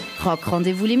Rock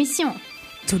Rendez-Vous l'émission.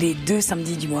 Tous les 2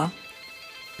 samedis du mois.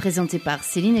 Présentée par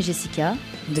Céline et Jessica.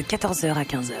 De 14h à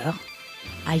 15h.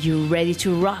 Are you ready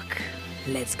to rock?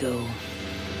 Let's go.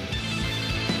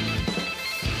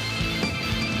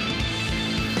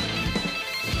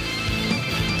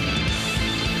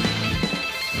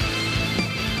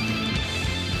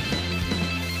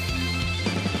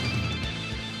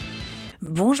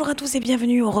 Bonjour à tous et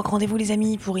bienvenue au Rock Rendez-Vous les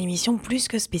amis pour une émission plus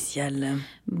que spéciale.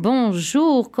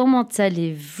 Bonjour, comment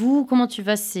allez-vous? Comment tu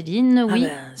vas Céline? Oui.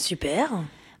 Super.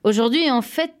 Aujourd'hui en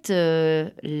fait,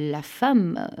 la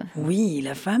femme. Oui,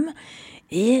 la femme.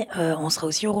 Et on sera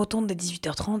aussi au Rotonde de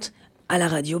 18h30 à la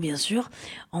radio bien sûr,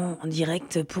 en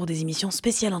direct pour des émissions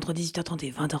spéciales entre 18h30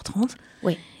 et 20h30.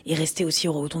 Oui. Et restez aussi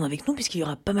au Rotonde avec nous puisqu'il y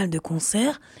aura pas mal de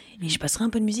concerts et je passerai un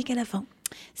peu de musique à la fin.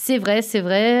 C'est vrai.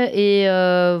 Et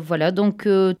voilà, donc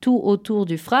tout autour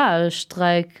du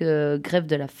Streik, grève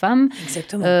de la femme.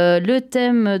 Exactement. Le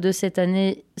thème de cette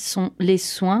année sont les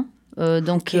soins.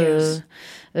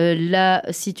 La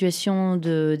situation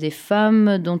des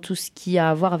femmes dans tout ce qui a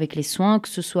à voir avec les soins, que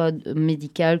ce soit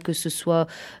médical, que ce soit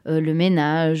le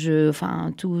ménage,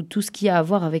 tout ce qui a à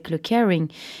voir avec le caring.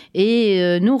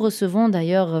 Et nous recevons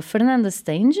d'ailleurs Fernanda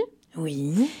Stange,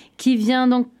 oui, qui vient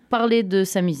donc parler de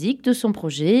sa musique, de son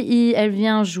projet. Et elle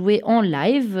vient jouer en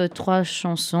live 3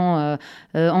 chansons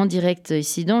en direct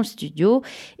ici dans le studio.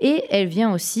 Et elle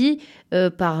vient aussi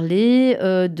parler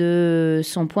de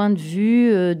son point de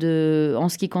vue en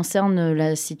ce qui concerne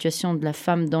la situation de la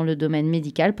femme dans le domaine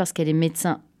médical, parce qu'elle est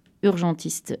médecin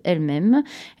urgentiste elle-même.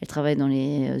 Elle travaille dans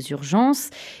les urgences.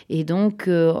 Et donc,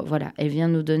 voilà, elle vient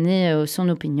nous donner son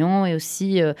opinion et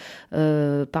aussi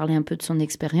parler un peu de son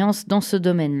expérience dans ce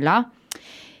domaine-là.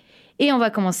 Et on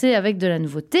va commencer avec de la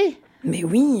nouveauté. Mais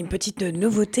oui, une petite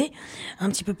nouveauté,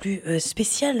 un petit peu plus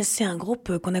spéciale. C'est un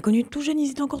groupe qu'on a connu tout jeune, ils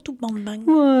étaient encore tout bang-bang.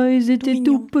 Ouais, ils étaient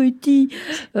tout petits.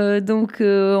 Donc,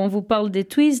 on vous parle des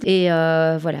Twists. Et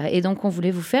voilà, et donc on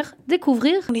voulait vous faire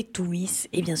découvrir les Twists.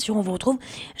 Et bien sûr, on vous retrouve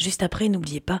juste après.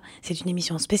 N'oubliez pas, c'est une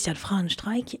émission spéciale French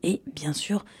Strike. Et bien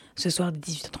sûr, ce soir, dès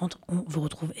 18h30, on vous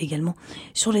retrouve également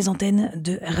sur les antennes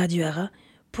de Radio Ara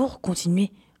pour continuer,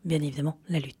 bien évidemment,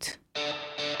 la lutte.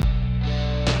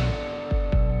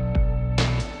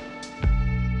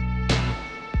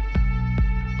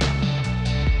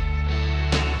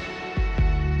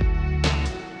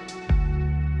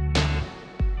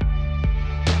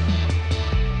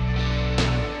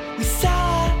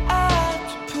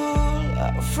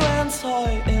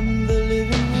 Toy in the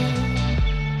living room.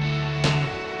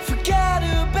 Forget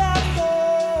about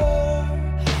her,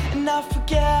 and I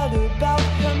forget about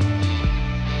him.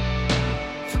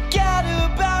 Forget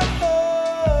about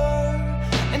her,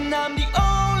 and I'm the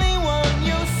only one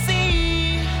you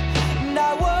see. And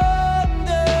I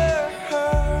wonder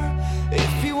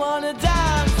if you wanna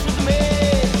dance with me.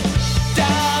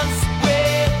 Dance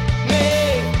with me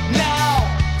now.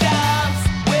 Dance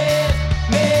with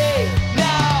me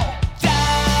now.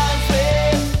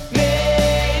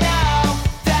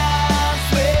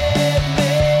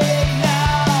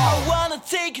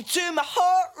 To my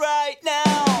heart right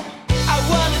now. I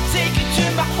wanna take it to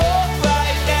my heart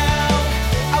right now.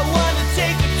 I wanna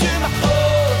take it to my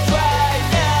heart right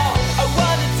now. I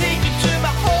wanna take it to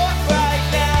my heart right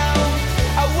now.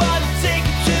 I wanna take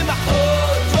it to my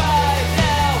heart right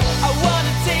now. I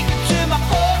wanna take it to my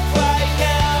heart right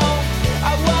now.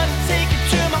 I wanna take it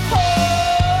to my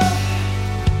heart.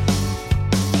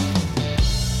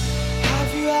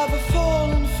 Have you ever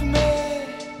fallen for me?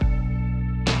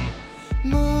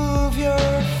 Move your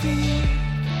feet.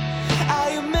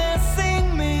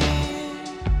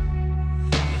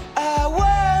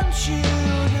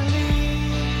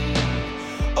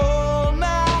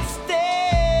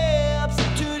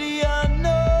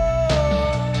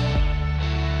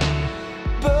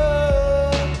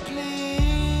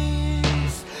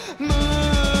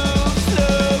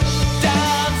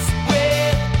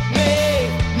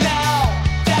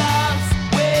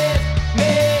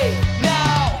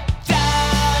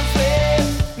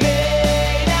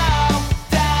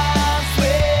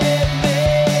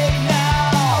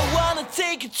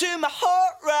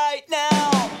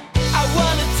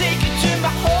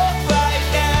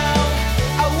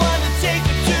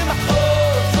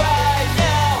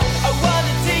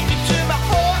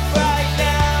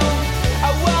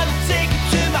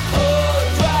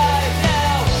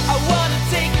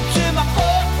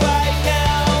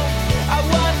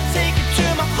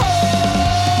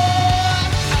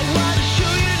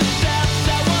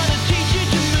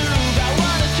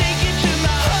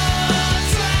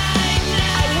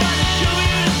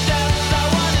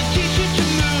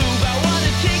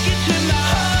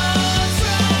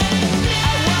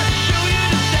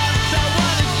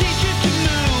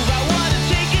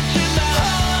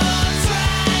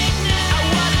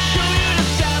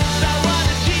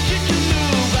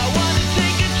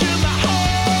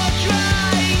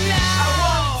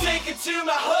 to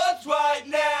my heart right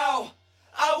now.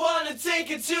 I wanna take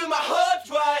it to my heart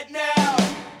right now.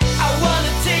 I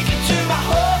wanna take it to my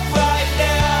heart right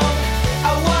now.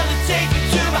 I wanna take it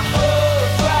to my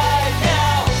heart right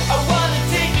now. I wanna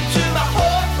take it to my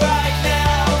heart right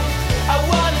now. I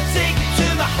wanna take it to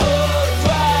my heart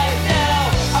right now.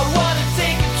 I wanna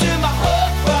take it to my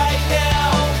heart right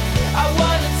now. I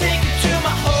wanna take it to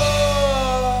my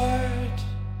heart.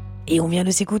 Et on vient de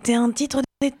s'écouter un titre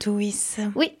des Twists.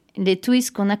 Oui, les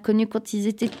Twists qu'on a connus quand ils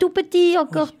étaient tout petits,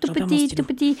 encore Oui, tout j'en perds mon petits, stylo. tout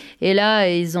petits. Et là,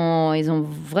 ils ont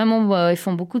vraiment, ils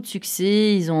font beaucoup de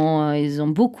succès, ils ont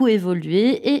beaucoup évolué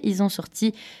et ils ont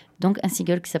sorti donc un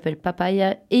single qui s'appelle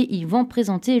Papaya et ils vont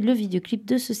présenter le vidéoclip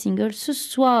de ce single ce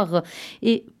soir.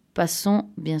 Et passons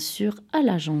bien sûr à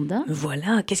l'agenda.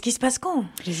 Voilà, qu'est-ce qui se passe quand,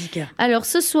 Jessica? Alors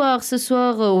ce soir,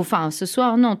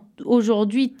 non,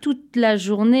 aujourd'hui, toute la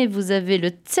journée, vous avez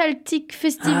le Celtic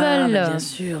Festival. Ah, bien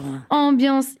sûr.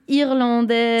 Ambiance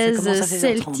irlandaise, Ça commence à 16h30,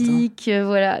 celtique,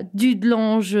 voilà.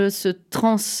 Dudelange se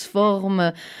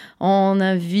transforme en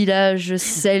un village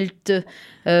celte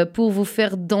pour vous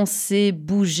faire danser,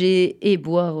 bouger et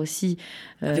boire aussi.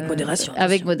 Avec modération.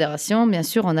 Avec modération, bien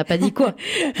sûr, on n'a pas dit quoi.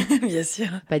 Bien sûr.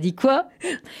 Pas dit quoi.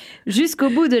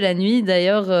 Jusqu'au bout de la nuit,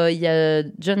 d'ailleurs, il y a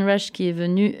John Rush qui est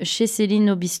venu chez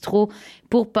Céline au bistrot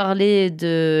pour parler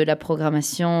de la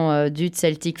programmation du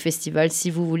Celtic Festival. Si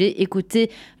vous voulez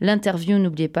écouter l'interview,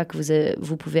 n'oubliez pas que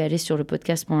vous pouvez aller sur le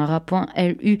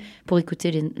podcast.ra.lu pour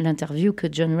écouter l'interview que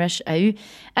John Rush a eue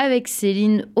avec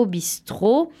Céline au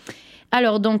bistrot.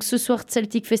 Alors, donc, ce soir,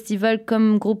 Celtic Festival,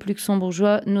 comme groupe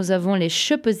luxembourgeois, nous avons les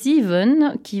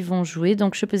Schöppezeven qui vont jouer.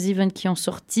 Donc, Schöppezeven qui ont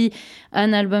sorti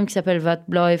un album qui s'appelle Wat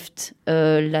Blijft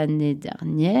l'année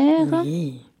dernière.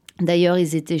 Oui. D'ailleurs,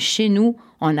 ils étaient chez nous.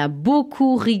 On a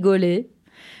beaucoup rigolé.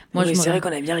 Moi, oui, c'est vrai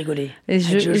qu'on a bien rigolé. Avec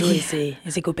Jojo et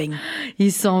ses copains.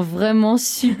 Ils sont vraiment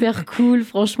super cool.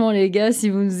 Franchement, les gars, si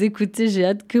vous nous écoutez, j'ai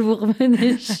hâte que vous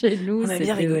reveniez chez nous. On a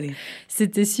bien rigolé.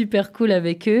 C'était super cool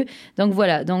avec eux. Donc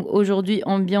voilà, donc aujourd'hui,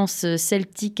 ambiance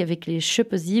celtique avec les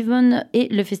Schöppezeven et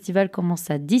le festival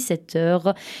commence à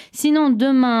 17h. Sinon,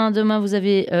 demain vous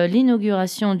avez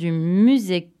l'inauguration du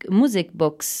Music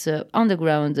Box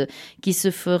Underground qui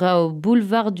se fera au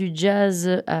boulevard du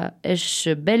Jazz à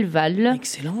Esch-Belval.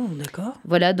 Excellent, d'accord.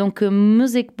 Voilà, donc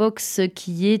Music Box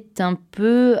qui est un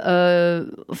peu...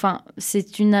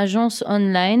 c'est une agence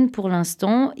online pour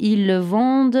l'instant. Ils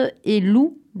vendent et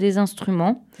louent des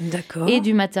instruments. D'accord. Et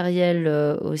du matériel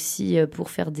aussi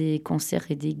pour faire des concerts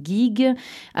et des gigs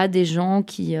à des gens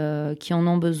qui en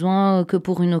ont besoin que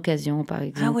pour une occasion, par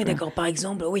exemple. Ah oui, d'accord. Par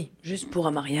exemple, oui, juste pour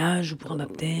un mariage ou pour un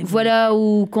baptême. Voilà,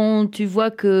 ou quand tu vois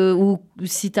que... Ou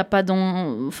si t'as pas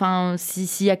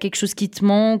s'il y a quelque chose qui te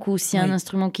manque ou s'il y a un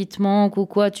instrument qui te manque ou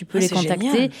quoi, tu peux les contacter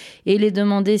génial. Et les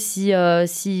demander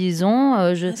s'ils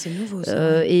ont. C'est nouveau,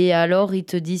 ça. Et alors, ils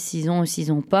te disent s'ils ont ou s'ils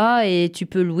n'ont pas et tu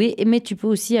peux louer. Mais tu peux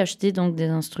aussi acheter donc des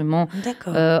instruments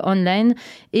online.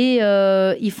 Et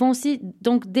ils font aussi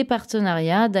donc des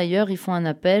partenariats. D'ailleurs, ils font un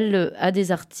appel à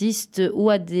des artistes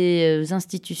ou à des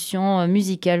institutions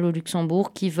musicales au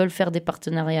Luxembourg qui veulent faire des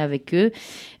partenariats avec eux,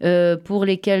 pour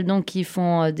lesquels donc ils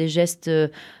font des gestes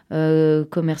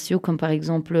commerciaux, comme par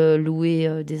exemple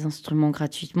louer des instruments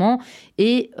gratuitement.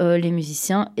 Et les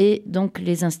musiciens et donc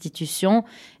les institutions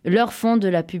leur font de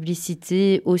la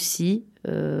publicité aussi.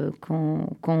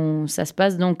 Quand ça se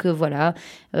passe. Donc voilà,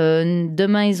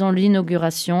 demain ils ont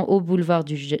l'inauguration au boulevard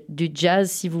du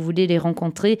Jazz si vous voulez les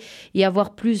rencontrer et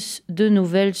avoir plus de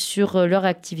nouvelles sur leur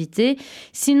activité.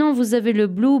 Sinon, vous avez le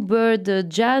Bluebird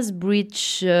Jazz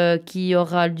Bridge qui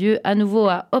aura lieu à nouveau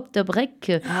à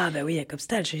Optobrek. Ah bah oui, à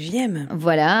Copstal, chez JM.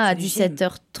 Voilà, à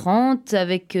 17h30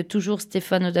 avec toujours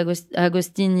Stefano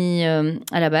Agostini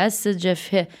à la basse,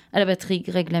 Jeff à la batterie,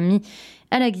 Greg Lamy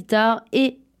à la guitare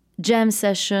et jam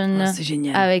session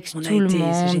avec tout le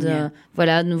monde.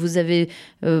 Voilà, vous avez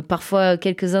parfois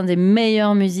quelques-uns des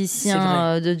meilleurs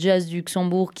musiciens de jazz du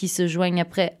Luxembourg qui se joignent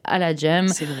après à la jam.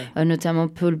 C'est vrai. Notamment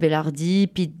Paul Bellardi,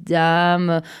 Pete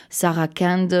Dam, Sarah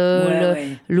Candle,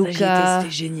 Luca.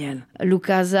 C'était génial.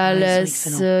 Luca Zales,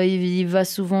 il va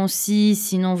souvent aussi.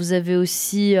 Sinon, vous avez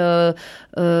aussi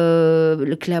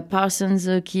le Claire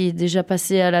Parsons qui est déjà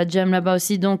passé à la jam là-bas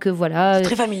aussi. Donc voilà. C'est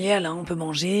très familial, hein, on peut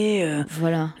manger.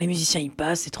 Voilà. Les musiciens y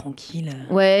passent, c'est tranquille.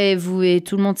 Ouais, vous et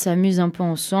tout le monde s'amuse un peu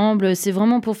ensemble. C'est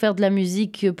vraiment pour faire de la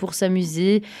musique, pour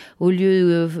s'amuser, au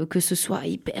lieu que ce soit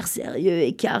hyper sérieux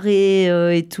et carré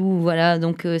et tout. Voilà,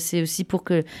 donc c'est aussi pour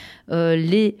que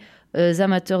les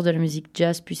amateurs de la musique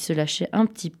jazz puissent se lâcher un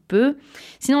petit peu.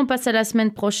 Sinon, on passe à la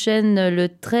semaine prochaine, le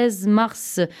 13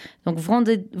 mars. Donc,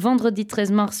 vendredi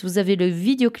 13 mars, vous avez le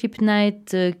Videoclip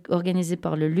Night organisé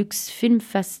par le Lux Film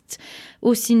Fest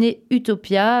au ciné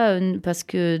Utopia, parce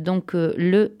que donc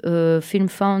le Film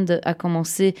Fund a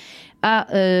commencé à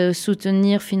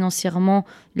soutenir financièrement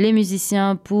les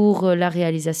musiciens pour la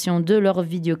réalisation de leurs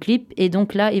vidéoclips. Et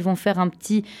donc là, ils vont faire un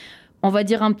petit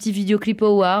vidéoclip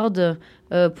award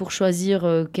pour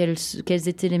choisir quels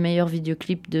étaient les meilleurs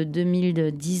vidéoclips de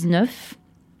 2019.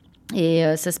 Et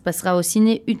ça se passera au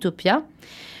ciné Utopia.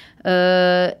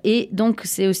 Et donc,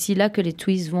 c'est aussi là que les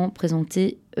Twiz vont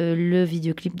présenter le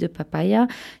vidéoclip de Papaya.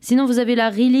 Sinon, vous avez la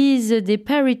release des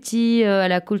Parity à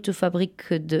la Culte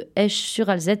Fabrique de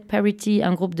Esch-sur-Alzette. Parity,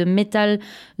 un groupe de métal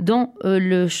dont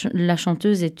la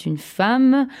chanteuse est une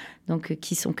femme, donc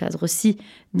qui s'encadre aussi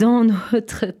dans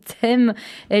notre thème.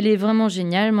 Elle est vraiment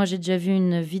géniale. Moi, j'ai déjà vu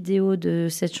une vidéo de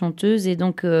cette chanteuse et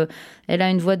donc elle a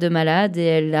une voix de malade et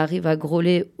elle arrive à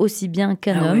grôler aussi bien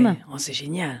qu'un homme. Ouais. Oh, c'est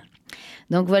génial.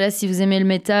 Donc voilà, si vous aimez le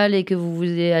métal et que vous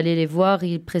voulez aller les voir,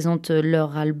 ils présentent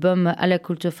leur album à la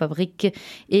Culte Fabrique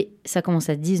et ça commence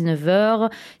à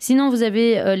 19h. Sinon, vous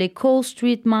avez les Cole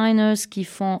Street Miners qui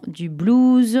font du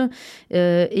blues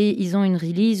et ils ont une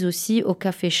release aussi au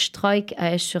Café Strike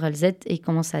à Esch-sur-Alzette et il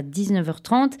commence à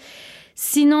 19h30.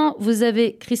 Sinon, vous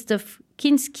avez Christophe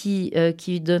Kinski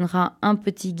qui donnera un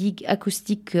petit gig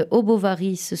acoustique au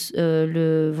Bovary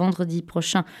le vendredi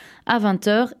prochain à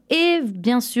 20h. Et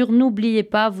bien sûr, n'oubliez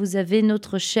pas, vous avez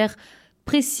notre chère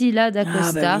Priscilla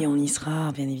d'Acosta. Ah bah oui, on y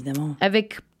sera, bien évidemment.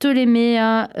 Avec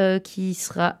Ptoléméa qui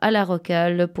sera à la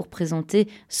Rocale pour présenter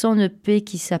son EP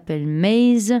qui s'appelle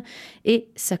Maze. Et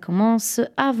ça commence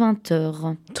à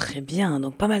 20h. Très bien,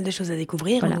 donc pas mal de choses à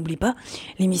découvrir. Voilà. On n'oublie pas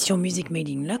l'émission Music Made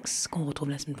in Lux qu'on retrouve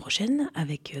la semaine prochaine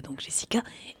avec donc Jessica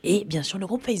et bien sûr le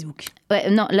groupe Facebook. Ouais,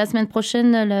 non, la semaine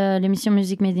prochaine, l'émission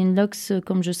Music Made in Lux,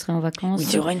 comme je serai en vacances. Oui,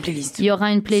 il y aura une playlist. Il y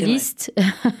aura une playlist.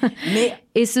 Mais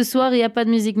et ce soir, il n'y a pas de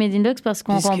Music Made in Lux parce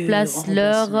qu'on remplace on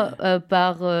l'heure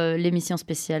par l'émission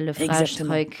spéciale, le Flash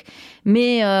Exactement. Truck.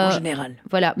 Mais en général.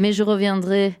 voilà, mais je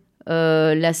reviendrai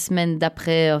la semaine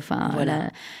d'après, enfin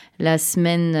Voilà. la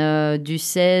semaine du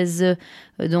 16,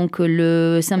 donc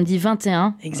le samedi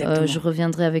 21. Exactement. Je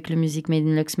reviendrai avec le Music Made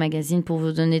in Lux Magazine pour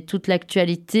vous donner toute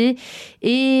l'actualité.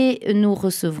 Et nous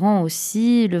recevrons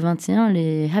aussi le 21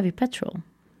 les Heavy Patrol.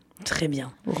 Très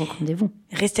bien. Au rendez-vous.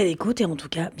 Restez à l'écoute et en tout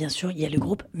cas, bien sûr, il y a le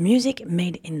groupe Music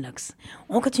Made in Lux.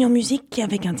 On continue en musique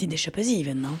avec un titre des Shoppers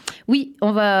Even, non ? Oui,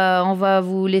 on va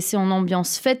vous laisser en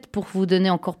ambiance fête pour vous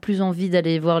donner encore plus envie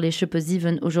d'aller voir les Shoppers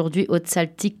Even aujourd'hui au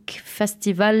Celtic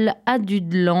Festival à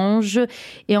Dudelange.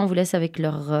 Et on vous laisse avec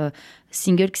leur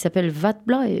single qui s'appelle Vat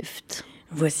Blijft.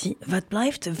 Voici Vat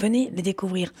Blijft, venez les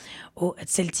découvrir au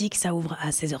Celtic, ça ouvre à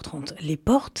 16h30 les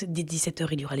portes, dès 17h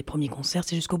il y aura les premiers concerts,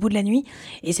 c'est jusqu'au bout de la nuit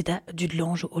et c'est à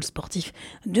Dudelange, au hall sportif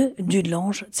de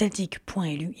Dudelange,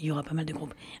 celtic.lu, il y aura pas mal de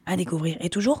groupes à découvrir et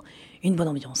toujours une bonne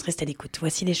ambiance, restez à l'écoute.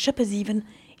 Voici les Shoppers Even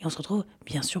et on se retrouve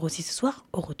bien sûr aussi ce soir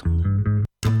aux Rotondes.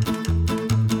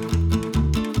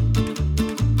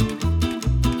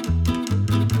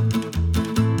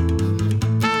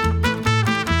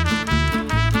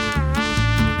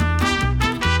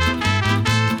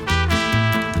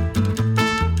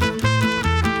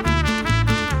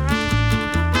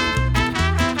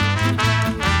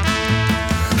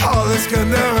 Alles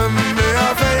genüren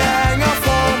wir für enger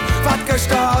Form. Was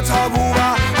gestartet hab,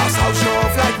 als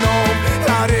Hausstoff vielleicht noch.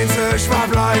 Ja, den sich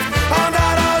verbleibt. Und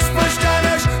alles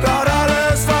beständig, dort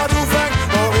alles, was du fängst,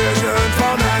 wo wir schön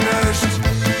von nicht.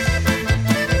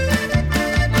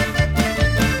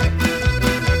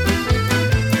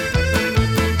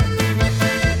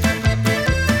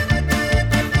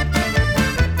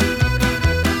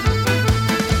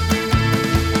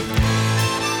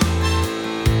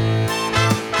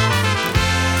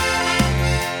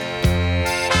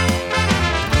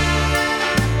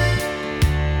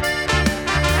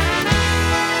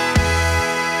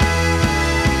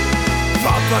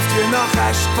 Läuft dir nach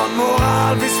Recht von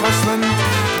Moral bis verschwindet.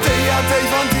 Die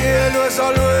von dir los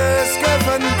soll es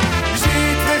gewinnen.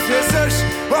 Schied wie für sich,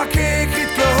 okay,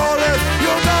 kriegt geholt.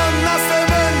 Jo, dann hast der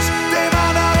Mensch dem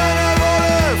anderen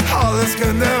erholt. Alles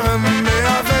genüren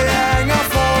mehr für enger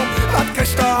Form. Was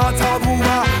gestartet hab,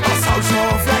 als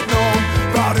Hausstoff vielleicht noch.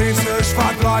 War den sich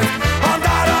verbleibt. Und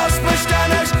alles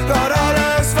beständig, dort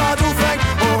alles, was du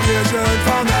fängst, wo wir schön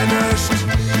von der Nicht.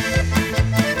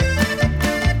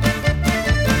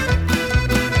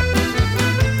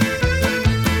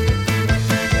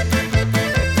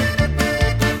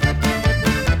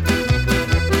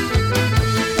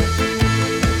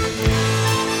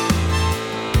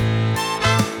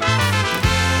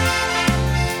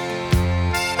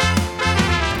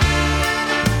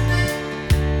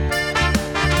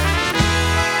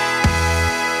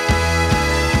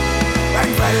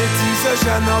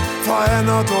 ändert,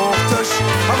 verändert auch dich.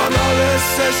 Aber alles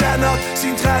sich ändert,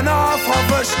 sind Trainer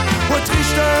verwischt. Und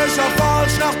richtig auf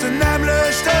falsch nach dem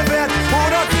nämlichsten Wert.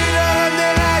 Oder kriegen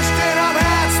den Recht, den am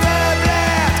Herzen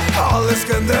bläht. Alles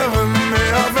ändern,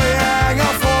 mehr wie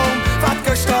enger Form. Was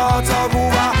gestartet, wo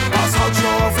war, was hat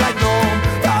schon vielleicht noch.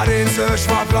 Da den sich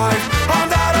verbleibt.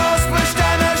 Und alles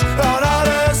beständig, und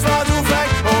alles war du weg.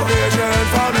 Und wir sind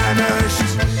vernennischt.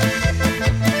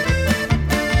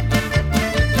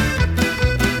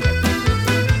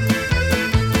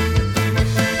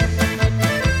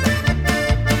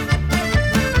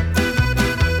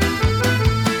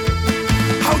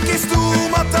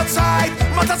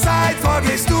 Mit der Zeit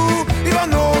vergehst du, über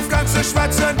den Aufgang zu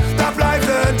schwätzen, da bleibt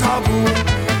ein Tabu.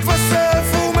 Füsse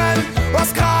Fumen,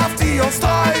 was Kraft, die uns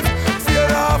treibt, wir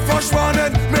da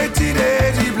verschwonnen mit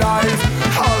Idee, die bleibt.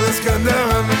 Alles können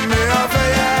mehr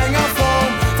für enger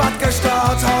Form, was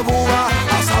gestartet Tabu war,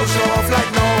 das Haus schon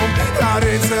vielleicht noch, da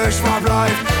den sich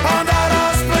verbleibt. Und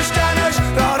alles beständig,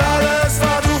 da alles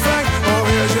war du fängst, und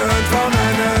wir sind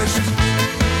vernennischt.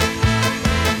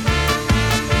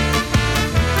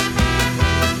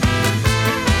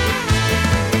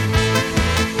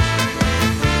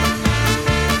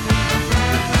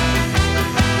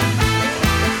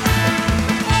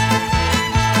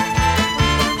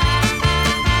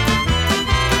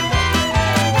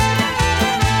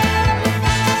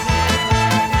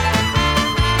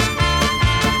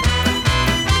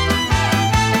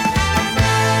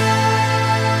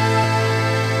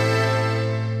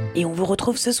 Et on vous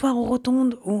retrouve ce soir aux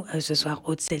Rotondes ou ce soir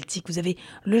au Celtique. Vous avez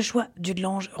le choix du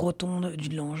Lange Rotonde, du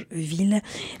Lange Ville.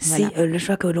 C'est Voilà. le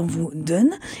choix que l'on vous donne.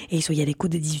 Et soyez à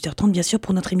l'écoute de 18h30, bien sûr,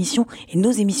 pour notre émission et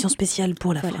nos émissions spéciales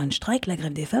pour la French Strike, la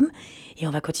grève des femmes. Et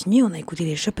on va continuer. On a écouté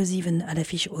les Shoppers Even à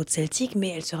l'affiche au Celtique, mais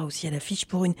elle sera aussi à l'affiche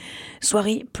pour une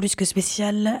soirée plus que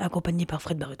spéciale, accompagnée par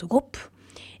Fred Barreto Group.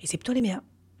 Et c'est Ptoléméa.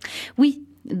 Oui,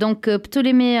 donc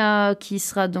Ptoléméa qui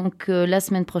sera donc la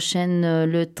semaine prochaine,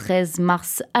 le 13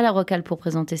 mars, à la Rocale pour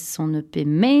présenter son EP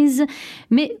Maze.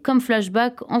 Mais comme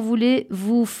flashback, on voulait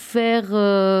vous faire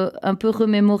un peu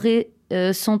remémorer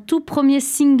son tout premier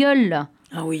single.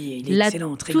 Ah oui, il est La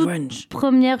excellent, très toute grunge.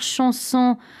 Première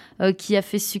chanson qui a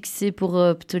fait succès pour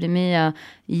Ptoléméa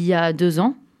il y a 2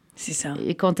 ans. C'est ça.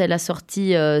 Et quand elle a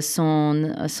sorti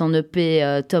son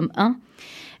EP tome 1.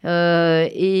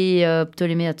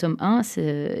 Ptoléméa tome 1.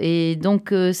 Et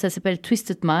donc, ça s'appelle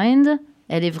Twisted Mind.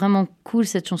 Elle est vraiment cool,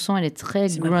 cette chanson. Elle est très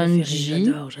C'est ma préférée, grungy.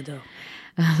 j'adore.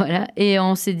 Voilà. Et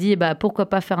on s'est dit, pourquoi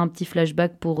pas faire un petit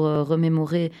flashback pour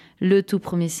remémorer le tout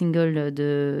premier single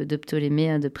de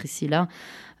Ptoléméa, de Priscilla.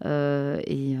 Voilà.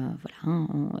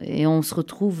 Et on se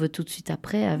retrouve tout de suite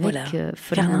après avec Voilà,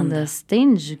 Fernanda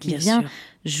Stange qui Bien vient sûr.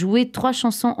 jouer 3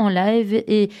 chansons en live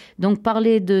et donc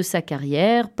parler de sa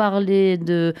carrière, parler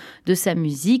de sa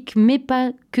musique, mais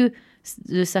pas que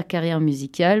de sa carrière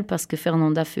musicale, parce que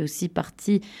Fernanda fait aussi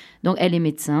partie, donc elle est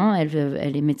médecin,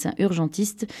 elle est médecin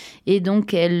urgentiste, et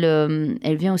donc elle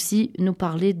vient aussi nous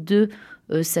parler de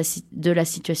la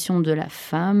situation de la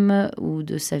femme ou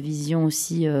de sa vision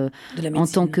aussi De la en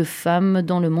médecine. tant que femme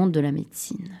dans le monde de la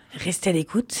médecine. Restez à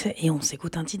l'écoute et on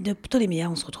s'écoute un titre de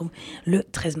Ptoléméa. On se retrouve le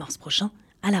 13 mars prochain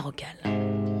à la Rocale. Oh,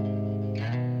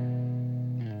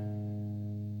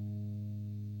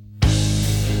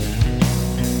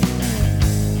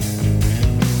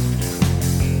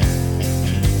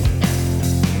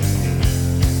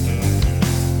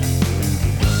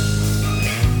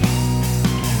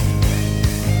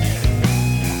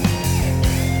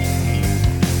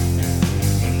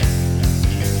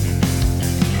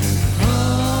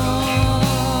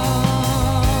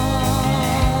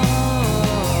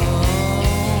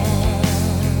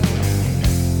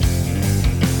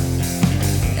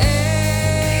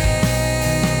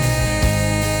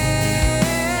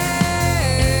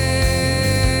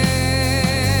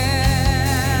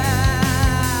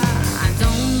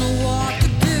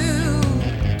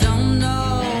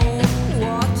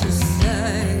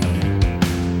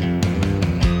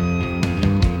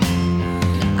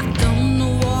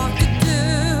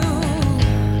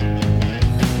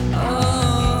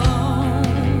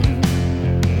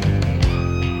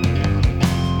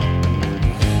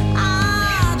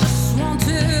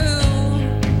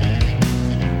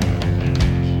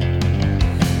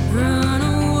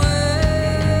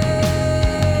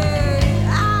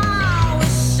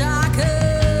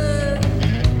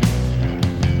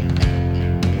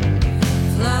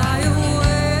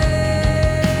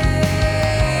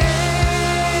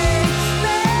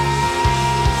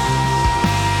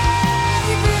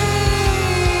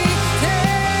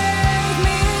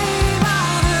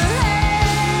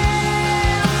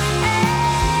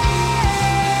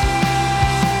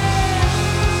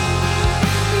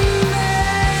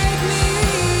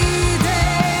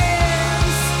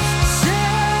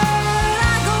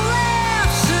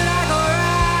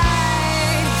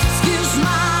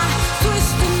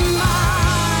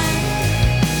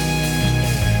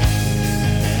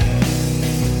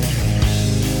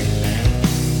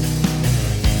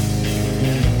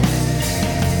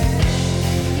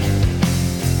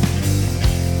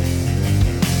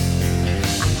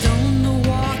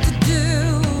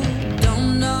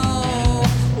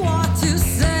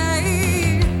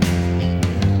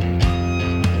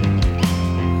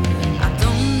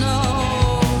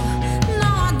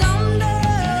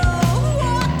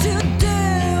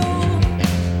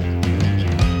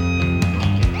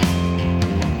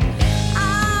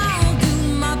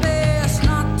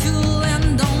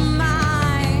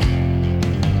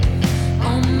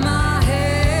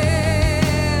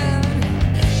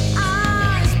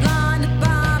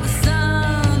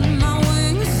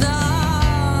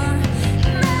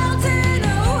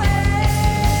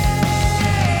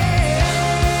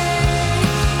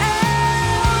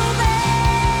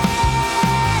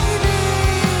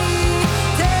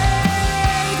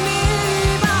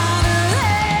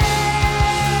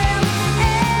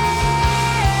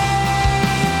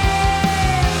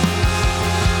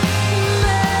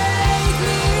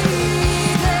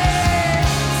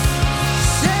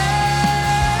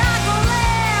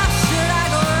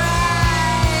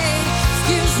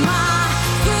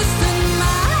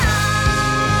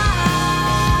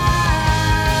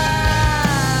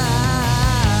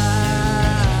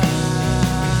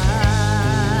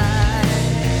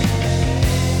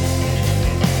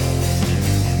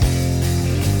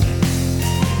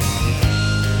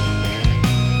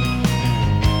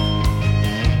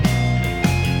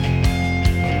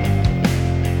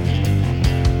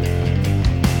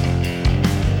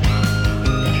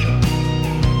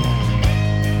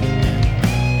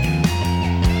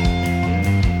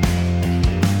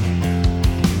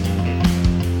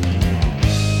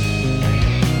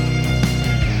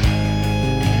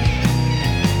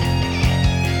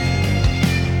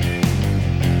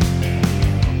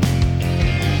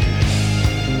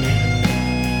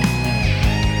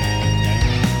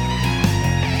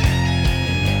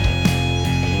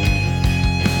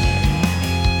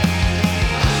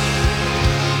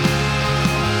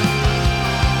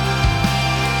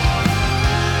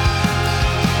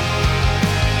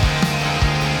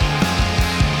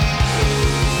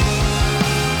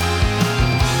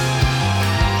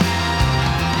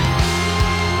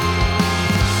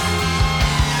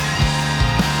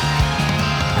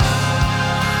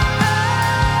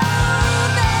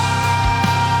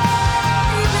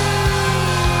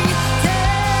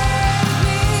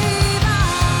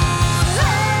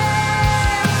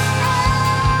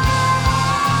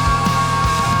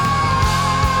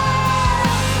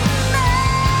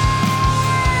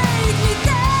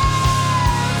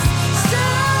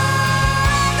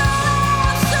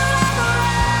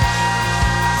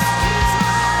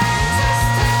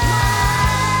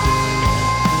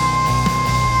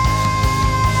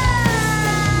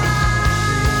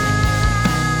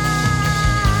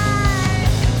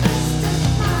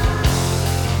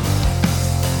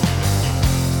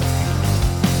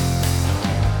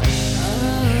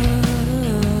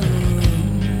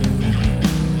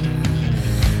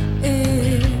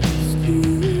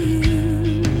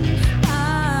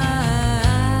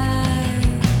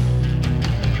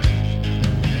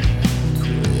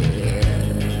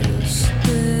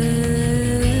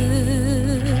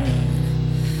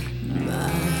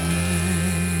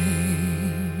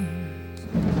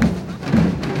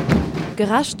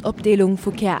 geracht Opdelung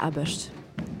vu Ker abecht.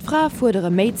 Fra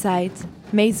fordere Meidzeit,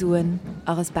 Meisuen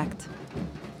a Respekt.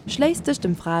 Schleist dich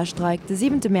dem Frastreik den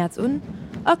 7. März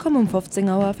komm 15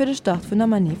 Uhr für den Start von der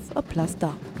Manif op Platz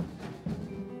da.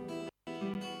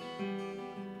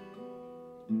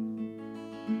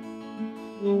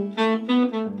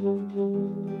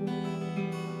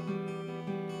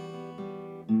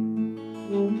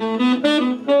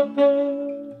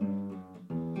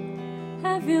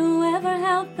 Have you ever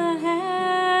held the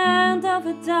hand of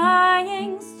a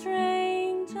dying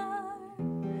stranger?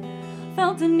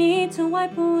 Felt the need to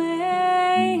wipe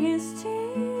away his tears?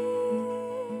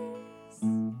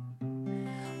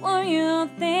 Were you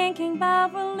thinking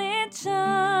about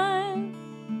religion?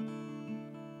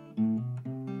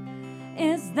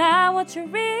 Is that what you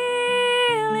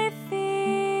really feel?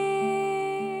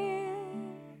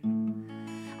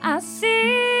 I see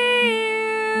you,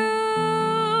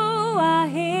 I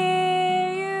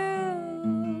hear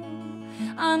you,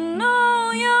 I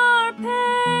know your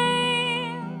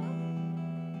pain.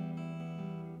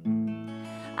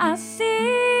 I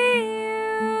see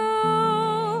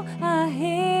you, I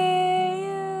hear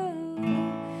you,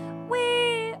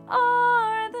 we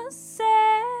are the same.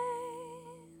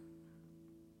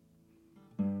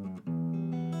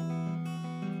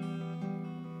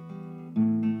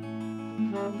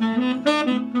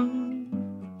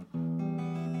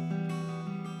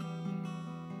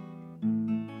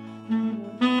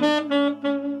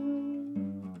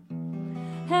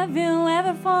 Have you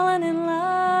ever fallen in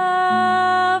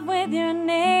love with your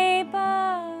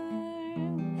neighbor?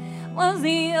 Was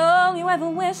he all you ever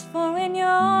wished for in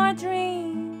your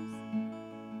dreams?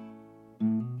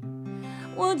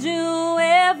 Would you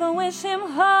ever wish him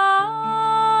harm?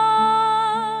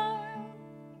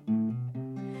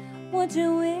 Would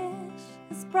you wish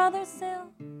his brother still?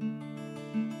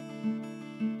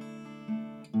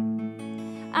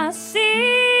 I see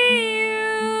you,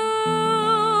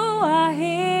 I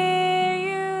hear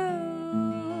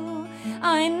you,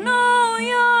 I know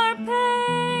your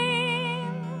pain.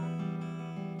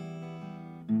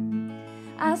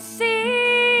 I see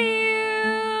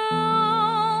you,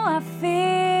 I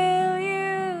feel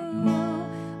you,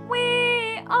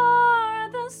 we are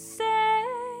the same.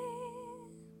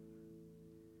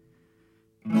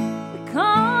 We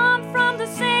come from the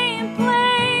same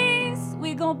place,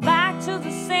 we go back to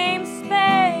the same space.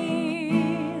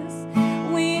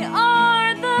 We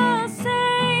are the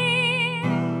same.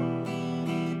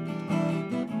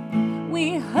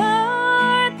 We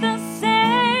hurt the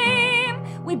same.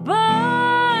 We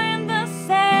burn the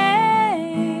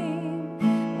same.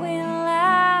 We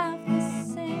laugh the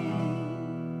same.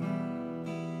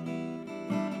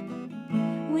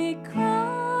 We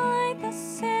cry the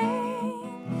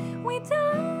same. We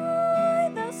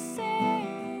die the same.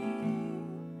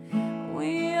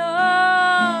 We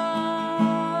are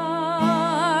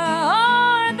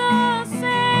the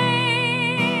same.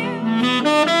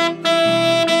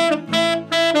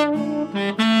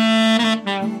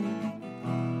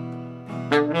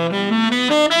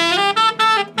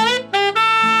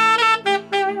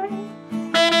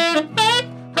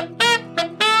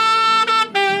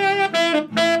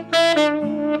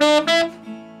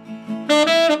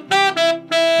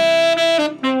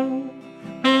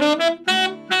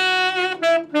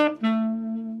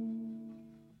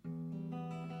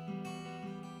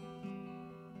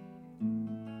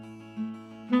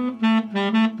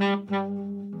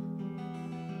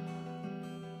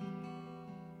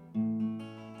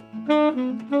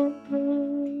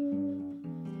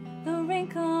 The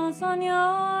wrinkles on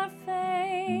your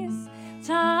face,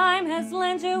 time has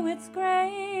lent you its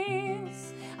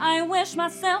grace. I wish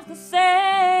myself the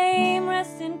same.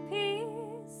 Rest in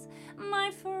peace,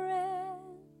 my friend.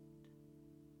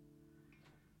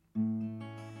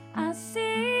 I see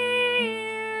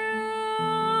you,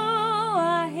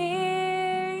 I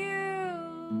hear you,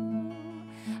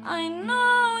 I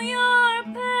know your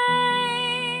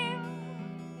pain.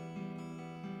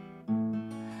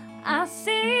 I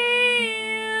see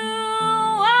you,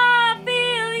 I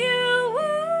feel you,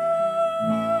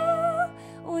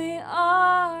 we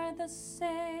are the same.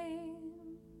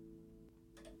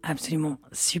 Absolument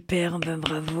superbe,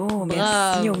 bravo,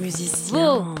 merci aux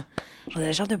musiciens. On a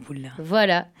la chair de poule là.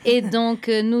 Voilà. Et donc,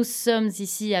 nous sommes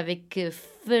ici avec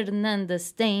Fernanda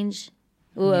Stange.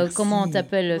 Comment on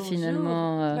t'appelle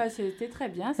finalement C'était très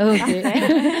bien, c'est parfait.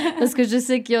 Parce que je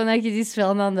sais qu'il y en a qui disent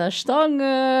Fernanda Stange.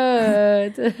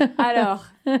 Alors,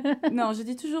 non, je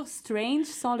dis toujours strange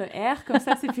sans le R, comme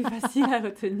ça c'est plus facile à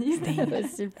retenir.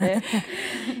 Super.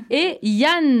 Et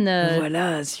Yann.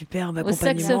 Voilà, superbe au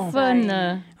accompagnement.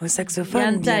 saxophone. Au saxophone,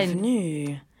 Yann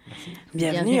bienvenue.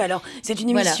 Bienvenue. Alors, c'est une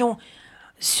émission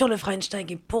sur le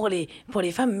French-Tag pour les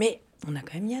femmes, mais on a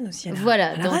quand même Yann aussi à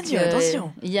la radio,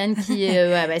 attention. Yann qui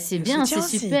est... c'est bien, c'est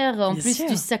super. En bien plus sûr.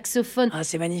 Du saxophone. Ah,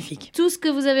 c'est magnifique. Tout ce que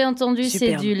vous avez entendu,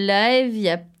 Superbe. c'est du live. Il n'y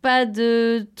a pas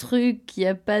de truc, il n'y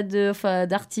a pas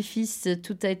d'artifice.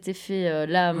 Tout a été fait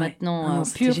maintenant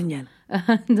c'était pur. génial.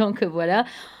 Donc voilà.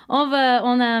 On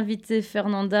a invité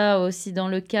Fernanda aussi dans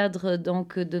le cadre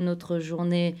donc, de notre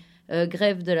journée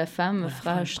grève de la femme,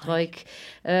 Frauenstreik,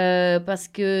 parce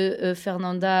que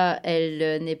Fernanda,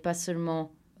 elle n'est pas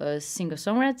seulement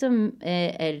singer-songwriter,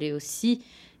 mais elle est aussi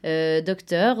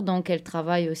docteur, donc elle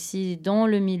travaille aussi dans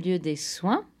le milieu des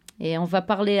soins. Et on va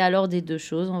parler alors des deux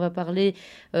choses. On va parler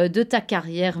de ta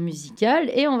carrière musicale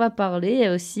et on va parler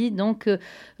aussi donc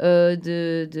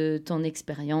de ton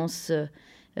expérience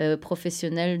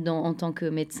professionnelle en tant que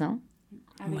médecin.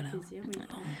 Avec plaisir, oui.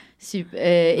 Super.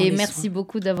 Et merci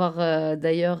beaucoup d'avoir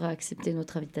d'ailleurs accepté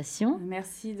notre invitation.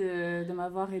 Merci de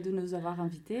m'avoir et de nous avoir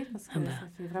invités parce que ça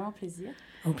fait vraiment plaisir.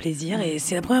 Au plaisir. Et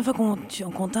c'est la première fois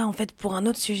qu'on t'a en fait pour un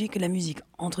autre sujet que la musique,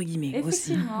 entre guillemets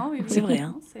aussi. Effectivement, oui. C'est vrai.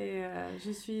 Hein.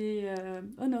 Je suis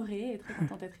honorée et très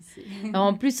contente d'être ici.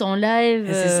 En plus, en live,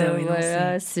 c'est ça, oui,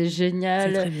 c'est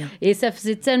génial. C'est très bien. Et ça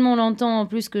faisait tellement longtemps en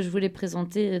plus que je voulais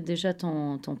présenter déjà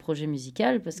ton projet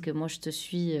musical parce que moi, je te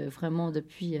suis vraiment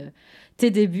depuis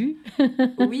tes débuts.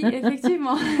 Oui,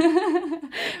 effectivement.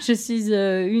 Je suis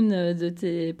une de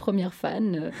tes premières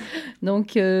fans.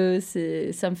 Donc, ça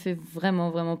me fait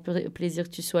vraiment plaisir que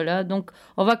tu sois là. Donc,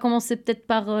 on va commencer peut-être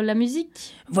par la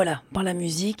musique. Voilà, par la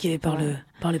musique et par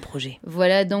le projet.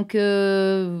 Voilà, donc,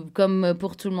 comme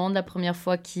pour tout le monde, la première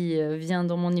fois qui vient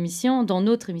dans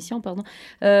notre émission, pardon,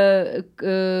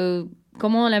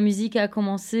 comment la musique a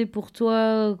commencé pour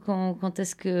toi? Quand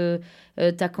est-ce que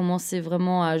tu as commencé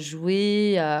vraiment à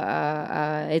jouer,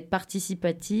 à être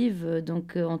participative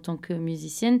donc, en tant que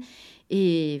musicienne?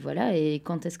 Et voilà, et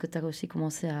quand est-ce que tu as aussi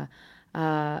commencé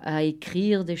à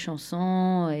écrire des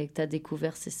chansons et que tu as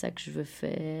découvert c'est ça que je veux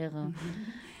faire?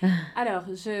 Alors,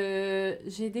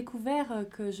 j'ai découvert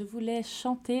que je voulais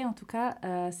chanter. En tout cas,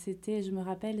 je me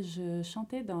rappelle, je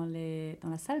chantais dans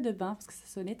la salle de bain parce que ça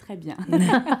sonnait très bien.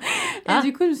 Et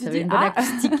du coup, je me suis dit, une bonne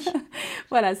acoustique.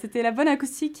 Voilà, c'était la bonne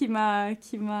acoustique qui m'a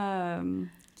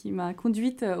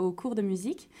conduite au cours de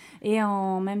musique. Et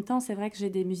en même temps, c'est vrai que j'ai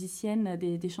des musiciennes,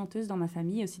 des chanteuses dans ma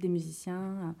famille, aussi des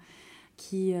musiciens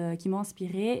qui m'ont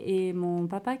inspirée. Et mon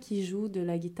papa qui joue de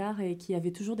la guitare et qui avait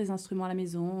toujours des instruments à la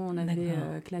maison. On avait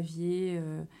clavier,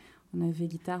 on avait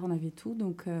guitare, on avait tout.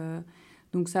 Donc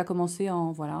ça a commencé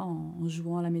en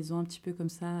jouant à la maison un petit peu comme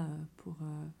ça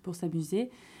pour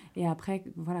s'amuser. Et après,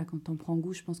 voilà, quand on prend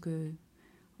goût, je pense que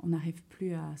on n'arrive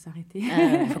plus à s'arrêter.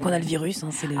 Il faut qu'on a le virus, hein,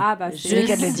 c'est le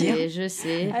cas de le dire. Je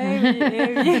sais.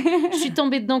 Oui. Je suis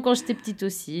tombée dedans quand j'étais petite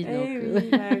aussi. Donc,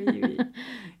 oui.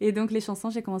 Et donc, les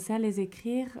chansons, j'ai commencé à les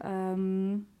écrire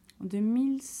en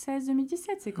 2016-2017.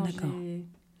 C'est quand je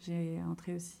suis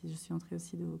entrée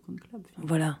aussi au Grand Club. Finalement.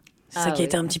 Voilà. C'est ça qui a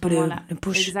été un petit peu le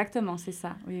push. Exactement, c'est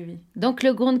ça, oui. Donc,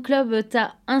 le Grand Club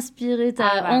t'a inspiré,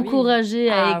 t'a encouragé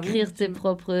à écrire tes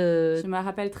propres... Je me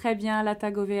rappelle très bien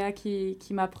Lata Govea qui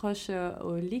m'approche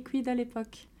au Liquid à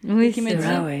l'époque. Oui, et qui me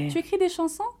dit, tu écris des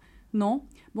chansons? Non.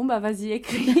 Bon, vas-y,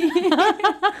 écris.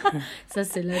 Ça,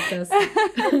 c'est Lata.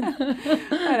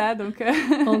 Voilà, donc...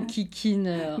 En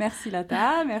kikine. Merci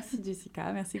Lata, merci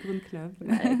Jessica, merci Ground Club.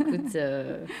 Écoute,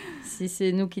 si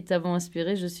c'est nous qui t'avons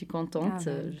inspiré, je suis contente.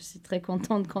 Je suis très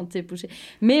contente quand t'es poussée.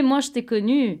 Mais moi, je t'ai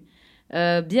connue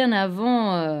bien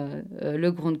avant le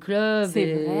Ground Club.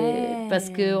 C'est vrai. Parce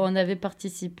qu'on avait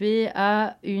participé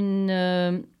à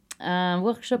un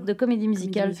workshop de comédie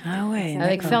musicale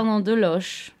avec Fernanda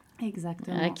Loche.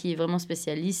 Exactement. Qui est vraiment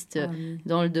spécialiste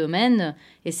dans le domaine.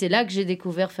 Et c'est là que j'ai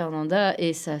découvert Fernanda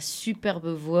et sa superbe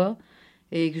voix.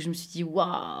 Et que je me suis dit,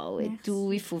 waouh, et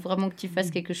tout, il faut vraiment que tu fasses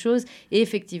quelque chose. Et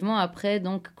effectivement, après,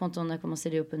 donc, quand on a commencé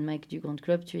les open mic du Grand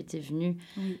Club, tu étais venue.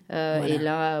 Oui. Et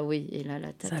là,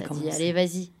 t'as dit, allez,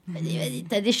 vas-y,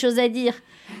 t'as des choses à dire.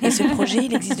 Et ce projet,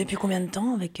 il existe depuis combien de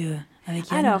temps avec Yann?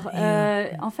 Alors,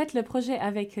 en fait, le projet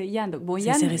avec Yann... Bon,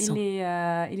 Yann,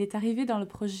 il est arrivé dans le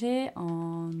projet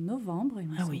en novembre.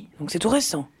 Oui, donc c'est tout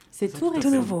récent. C'est tout récent.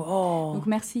 Tout nouveau. Oh. Donc,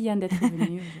 merci Yann d'être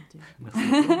venu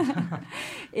aujourd'hui.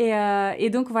 Et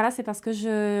donc, voilà, c'est parce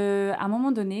que à un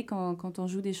moment donné, quand on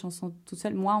joue des chansons toute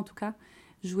seule, moi en tout cas,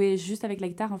 jouer juste avec la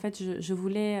guitare, en fait, je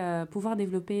voulais pouvoir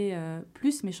développer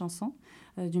plus mes chansons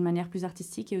d'une manière plus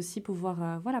artistique et aussi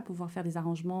pouvoir faire des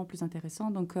arrangements plus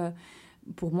intéressants. Donc,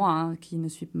 pour moi, hein, qui ne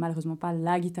suis malheureusement pas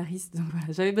la guitariste. Donc voilà,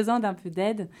 j'avais besoin d'un peu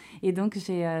d'aide. Et donc,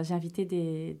 j'ai invité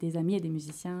des amis et des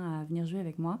musiciens à venir jouer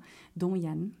avec moi, dont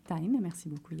Yann Time. Merci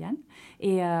beaucoup, Yann.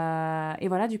 Et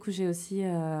voilà, du coup, j'ai aussi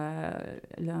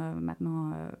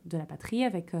maintenant de la batterie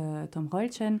avec Tom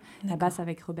Rolchen, la basse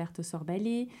avec Roberto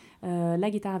Sorbelli, la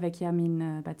guitare avec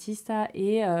Yamin Battista.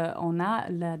 Et on a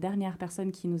la dernière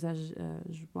personne qui nous a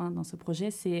joint dans ce projet,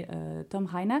 c'est Tom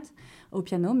Reinhardt au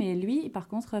piano. Mais lui, par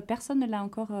contre, personne ne l'a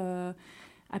encore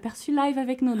aperçu live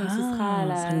avec nous. Donc, ce sera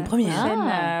une première.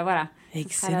 Prochaine, voilà.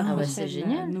 Excellent. C'est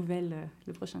génial. Nouvelle,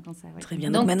 le prochain concert. Ouais. Très bien.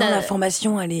 Donc maintenant, la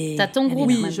formation, elle est... T'as ton groupe.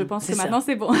 Oui, je pense que maintenant,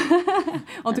 c'est bon.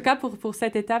 En tout cas, pour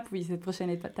cette étape, oui, cette prochaine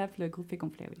étape, le groupe est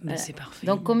complet. Oui. Bah, c'est parfait.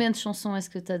 Donc, combien de chansons est-ce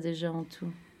que tu as déjà en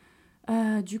tout?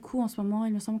 Du coup, en ce moment,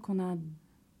 il me semble qu'on a...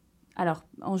 Alors,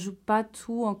 on joue pas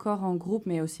tout encore en groupe,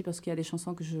 mais aussi parce qu'il y a des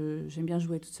chansons que j'aime bien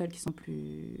jouer toute seule qui sont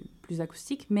plus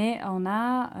acoustiques. Mais on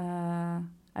a...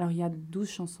 alors, il y a 12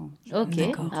 chansons. Ok,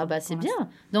 D'accord. bah c'est bien.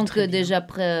 Donc, déjà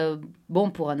prêt, bon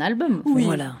pour un album. Oui.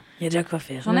 Voilà, il y a déjà quoi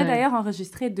faire. J'en ai d'ailleurs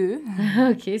enregistré 2.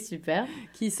 Ok, super.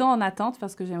 Qui sont en attente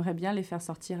parce que j'aimerais bien les faire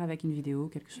sortir avec une vidéo,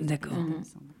 quelque chose. D'accord.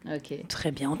 Ok.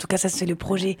 Très bien. En tout cas, ça, c'est le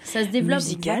projet Ça se développe.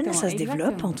 musical. Ça se développe,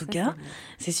 Exactement, en tout cas.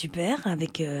 C'est super,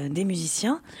 avec des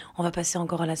musiciens. On va passer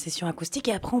encore à la session acoustique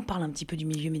et après, on parle un petit peu du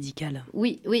milieu médical.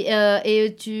 Oui,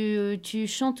 et tu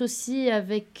chantes aussi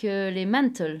avec les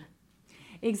Mantles.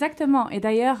 Exactement. Et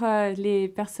d'ailleurs, les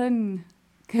personnes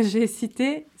que j'ai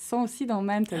citées sont aussi dans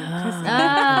Mantle.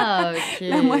 Ah, ok.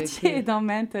 La moitié est dans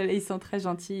Mantle. Et ils sont très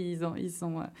gentils. Ils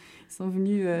sont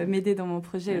venus m'aider dans mon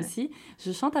projet aussi.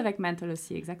 Je chante avec Mantle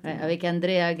aussi, exactement. Ouais, avec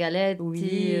Andrea Galetti,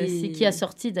 Oui. aussi, qui a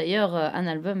sorti d'ailleurs un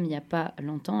album il n'y a pas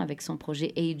longtemps avec son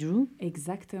projet Hey Drew.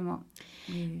 Exactement.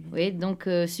 Oui, donc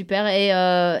super.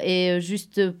 Et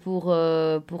juste pour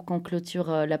qu'on clôture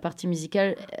la partie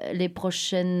musicale, les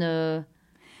prochaines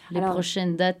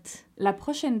dates. La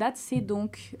prochaine date, c'est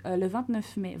donc le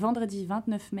 29 mai, vendredi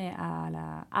 29 mai à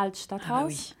la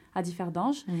Altstadthaus, à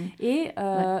Differdange. Et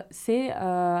c'est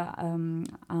un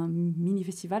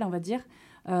mini-festival, on va dire,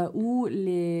 où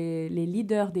les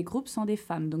leaders des groupes sont des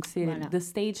femmes. Donc, c'est The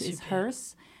Stage is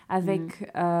Hers,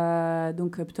 avec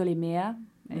donc Ptoléméa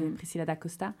et Priscilla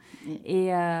d'Acosta et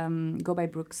Go by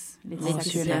Brooks, les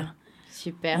super.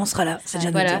 Super. On sera là, c'est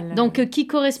déjà voilà. noté. Donc, qui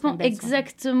correspond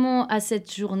exactement à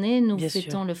cette journée. Nous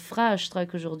fêtons le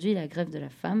Frauenstreik aujourd'hui, la grève de la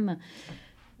femme.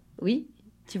 Oui,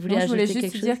 tu voulais ajouter quelque chose? Je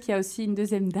voulais juste dire qu'il y a aussi une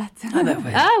deuxième date. Ah, bah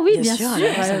ouais. Ah oui, bien sûr.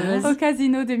 Au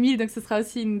Casino 2000, donc ce sera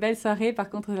aussi une belle soirée. Par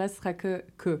contre, là, ce sera que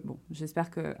bon, j'espère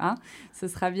que ce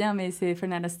sera bien, mais c'est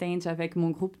Fernanda Stange avec mon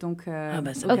groupe, donc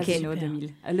au Casino 2000,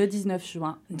 le 19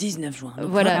 juin. 19 juin.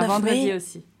 Donc, voilà, un vendredi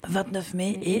aussi. 29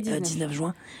 mai et 19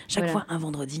 juin. Chaque fois un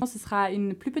vendredi. Ce sera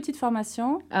une plus petite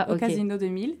formation au Casino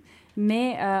 2000,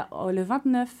 mais le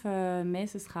 29 mai,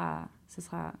 ce sera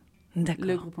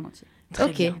le groupe en entier. Très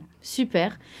bien.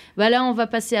 Super. Bah là, on va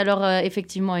passer alors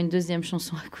effectivement à une deuxième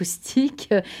chanson acoustique.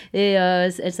 Et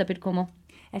elle s'appelle comment?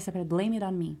 Elle s'appelle Blame It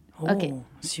On Me. Oh,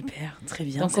 super. Très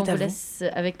bien. Donc, on vous laisse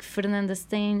avec Fernanda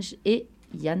Stange et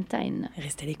Jan Tijn.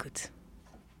 Restez à l'écoute.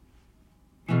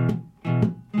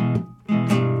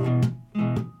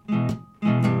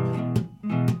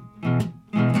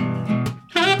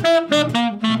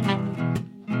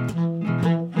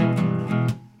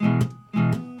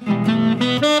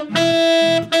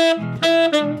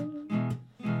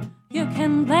 You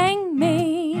can blame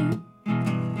me,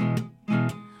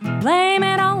 blame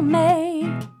it on me.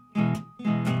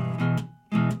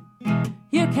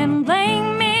 You can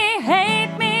blame me,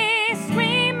 hate me,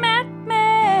 scream at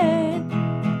me.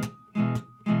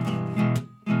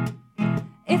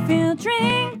 If you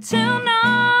drink tonight,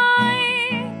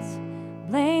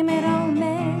 blame it on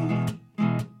me.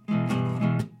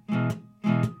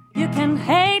 You can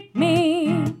hate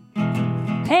me,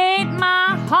 hate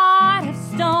my heart of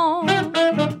stone.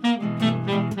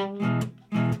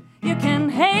 You can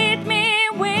hate me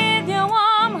with your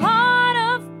warm heart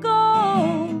of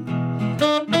gold.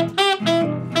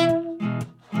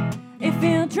 If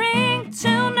you drink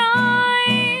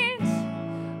tonight,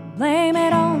 blame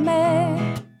it on me.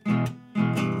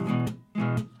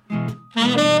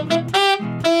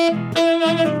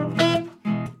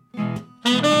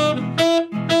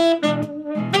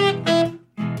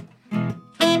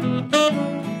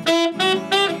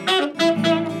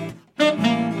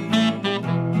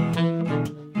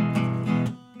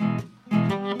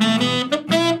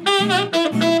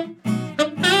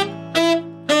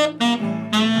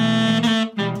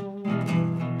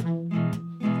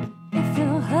 If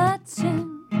you're hurting,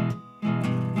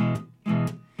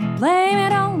 blame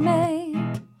it on me.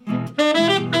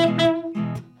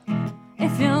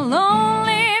 If you're lonely,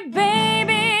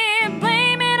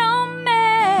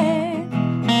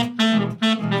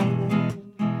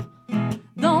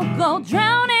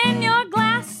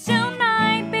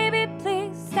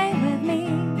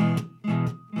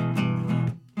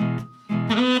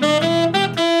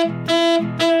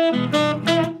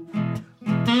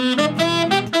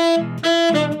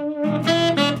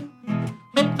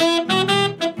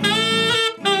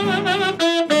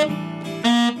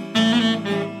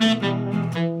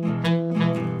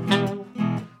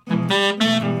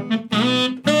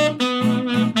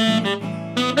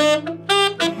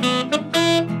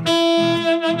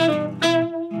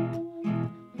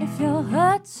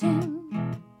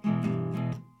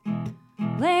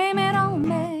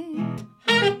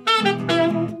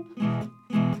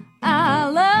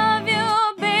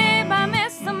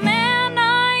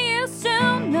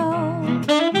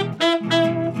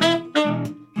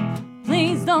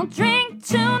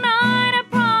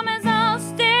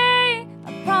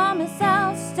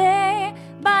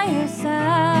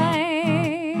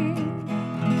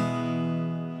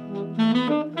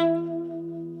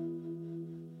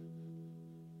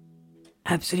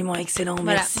 Absolument excellent,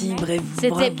 Voilà. merci, bref,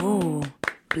 C'était bravo.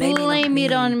 Blame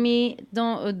It On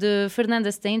Me de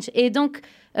Fernanda Stange. Et donc,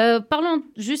 parlons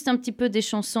juste un petit peu des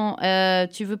chansons.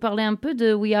 Tu veux parler un peu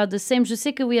de We Are The Same? Je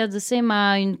sais que We Are The Same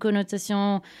a une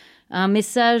connotation, un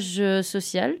message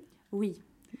social. Oui,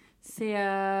 c'est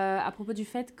à propos du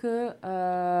fait que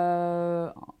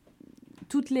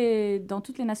dans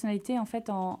toutes les nationalités, en fait,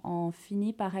 on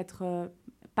finit par être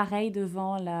pareil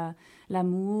devant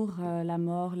l'amour, la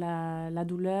mort, la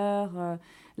douleur,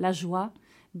 la joie.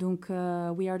 Donc,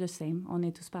 we are the same. On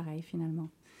est tous pareils, finalement.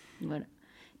 Voilà.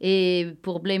 Et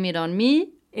pour Blame It On Me,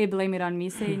 Et Blame It On Me,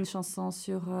 c'est une chanson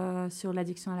sur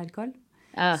l'addiction à l'alcool.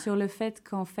 Sur le fait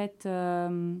qu'en fait,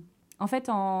 on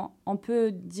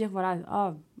peut dire, voilà,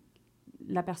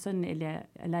 la personne,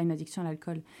 elle a une addiction à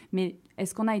l'alcool. Mais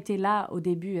est-ce qu'on a été là au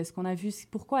début? Est-ce qu'on a vu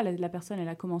pourquoi la personne, elle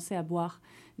a commencé à boire?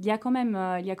 Il y a quand même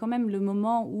le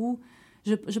moment où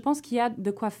je pense qu'il y a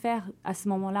de quoi faire à ce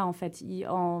moment-là, en fait.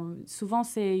 Souvent,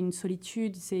 c'est une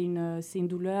solitude, c'est une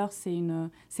douleur, c'est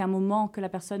un moment que la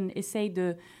personne essaye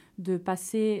de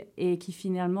passer et qui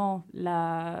finalement,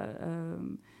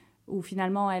 où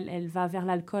finalement, elle va vers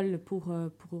l'alcool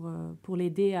pour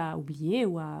l'aider à oublier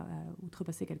ou à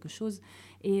outrepasser quelque chose.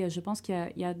 Et je pense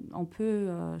qu'on peut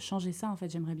changer ça, en fait.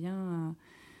 J'aimerais bien...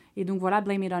 Et donc voilà,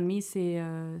 Blame It On Me, c'est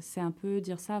un peu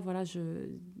dire ça, voilà,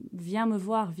 viens me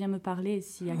voir, viens me parler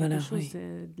s'il y a quelque chose,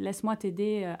 laisse-moi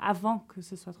t'aider avant que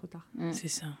ce soit trop tard. C'est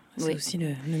ça, c'est aussi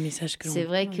le message que l'on... C'est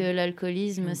vrai que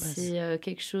l'alcoolisme, c'est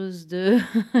quelque chose de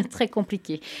très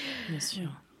compliqué. Bien sûr.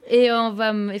 Et on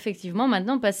va effectivement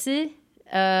maintenant passer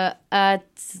à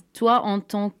toi en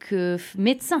tant que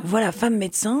médecin. Voilà, femme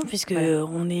médecin, puisque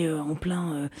on est en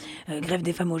plein grève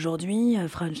des femmes aujourd'hui,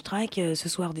 French Strike, ce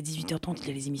soir dès 18h30, il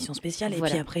y a les émissions spéciales, et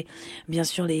puis après, bien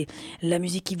sûr, la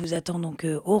musique qui vous attend donc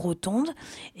aux Rotondes,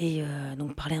 et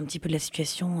donc parler un petit peu de la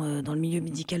situation dans le milieu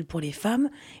médical pour les femmes,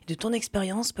 et de ton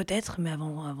expérience peut-être, mais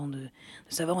avant de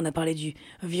savoir, on a parlé du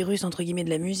virus, entre guillemets, de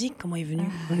la musique, comment est venue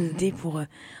l'idée pour,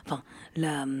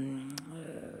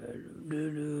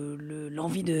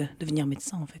 l'envie de devenir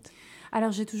médecin, en fait.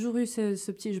 Alors, j'ai toujours eu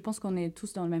ce petit... Je pense qu'on est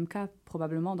tous dans le même cas,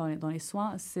 probablement, dans les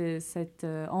soins. C'est cette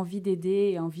envie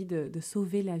d'aider et envie de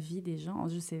sauver la vie des gens.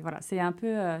 Je sais, voilà, c'est un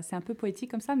peu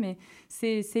poétique comme ça, mais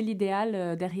c'est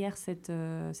l'idéal derrière cette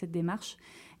démarche.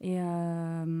 Et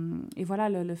voilà,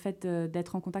 le fait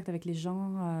d'être en contact avec les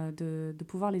gens, de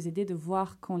pouvoir les aider, de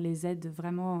voir qu'on les aide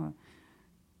vraiment...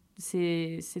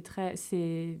 C'est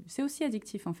aussi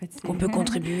addictif, en fait. On peut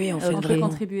contribuer, en fait. On peut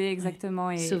contribuer,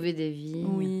 exactement. Et sauver des vies.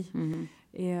 Oui.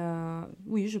 Et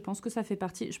oui, je pense que ça fait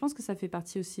partie. Je pense que ça fait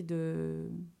partie aussi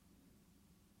de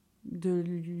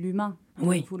l'humain.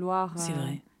 Oui, vouloir c'est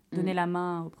vrai. Donner la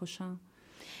main au prochain.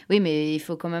 Oui, mais il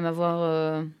faut quand même avoir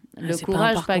le courage. C'est pas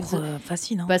un parcours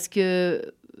facile, hein. Parce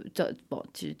que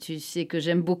tu sais que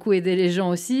j'aime beaucoup aider les gens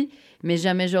aussi, mais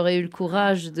jamais j'aurais eu le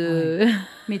courage de... Ouais.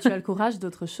 Mais tu as le courage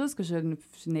d'autre chose que je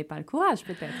n'ai pas le courage,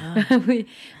 peut-être. Oui,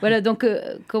 voilà, donc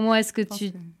comment est-ce que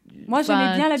tu... Moi,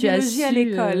 j'aimais bien la biologie à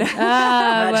l'école.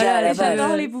 Voilà,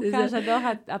 j'adore les bouquins, j'adore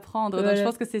apprendre. Voilà. Donc, je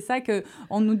pense que c'est ça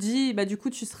qu'on nous dit, du coup,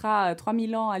 tu seras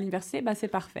 3000 ans à l'université, c'est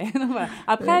parfait. Donc, voilà.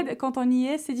 Après, quand on y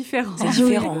est, c'est différent. C'est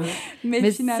différent.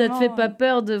 Mais finalement, ça ne te fait pas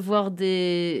peur de voir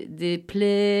des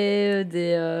plaies,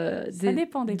 ça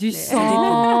dépend des du plaies.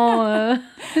 sang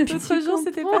L'autre jour,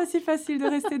 c'était pas si facile de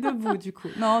rester debout, du coup.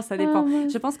 Non, ça dépend.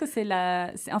 Je pense que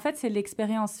en fait, c'est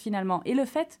l'expérience, finalement. Et le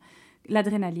fait...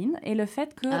 L'adrénaline et le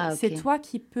fait que c'est toi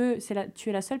qui peux... tu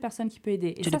es la seule personne qui peut aider.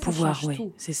 Et tu as le pouvoir,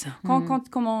 oui, c'est ça. Quand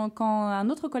un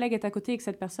autre collègue est à côté et que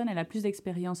cette personne elle a plus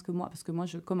d'expérience que moi, parce que moi,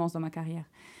 je commence dans ma carrière,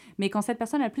 mais quand cette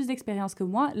personne a plus d'expérience que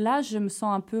moi, là, je me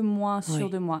sens un peu moins sûre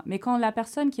de moi. Mais quand la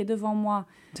personne qui est devant moi...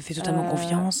 te fait totalement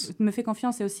confiance. Me fait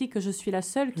confiance et aussi que je suis la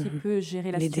seule qui peut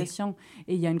gérer la situation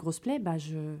et il y a une grosse plaie,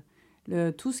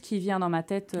 tout ce qui vient dans ma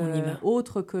tête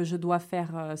autre que je dois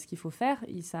faire ce qu'il faut faire,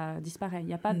 ça disparaît. Il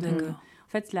n'y a pas de... En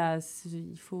fait, là,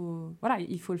 il faut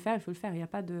le faire. Il n'y a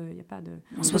pas de...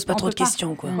 On ne se pose pas trop de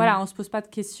questions, quoi. Voilà, on ne se pose pas de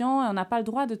questions. On n'a pas le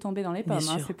droit de tomber dans les pommes.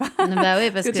 C'est pas... oui,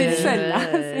 parce que tu es le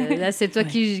seul, là. C'est toi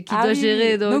qui dois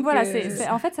gérer. Donc voilà,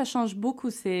 en fait, ça change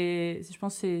beaucoup. Je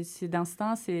pense que c'est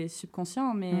d'instinct, c'est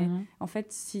subconscient. Mais en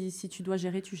fait, si tu dois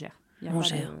gérer, tu gères. On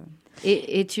gère.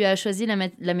 Et tu as choisi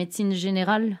la médecine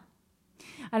générale ?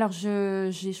 Alors,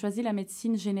 j'ai choisi la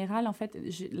médecine générale, en fait,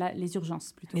 les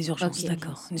urgences plutôt. Les urgences,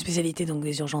 d'accord. Une spécialité, donc,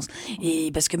 des urgences.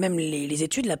 Et parce que même les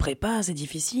études, la prépa, c'est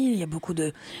difficile. Il y a beaucoup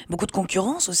de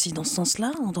concurrence aussi dans ce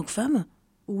sens-là, en tant que femme.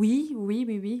 Oui.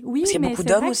 Parce qu'il y a beaucoup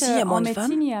d'hommes aussi, il y a moins de femmes. En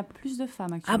médecine, il y a plus de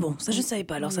femmes actuellement. Ah bon, ça je ne savais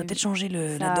pas. Alors ça a peut-être changé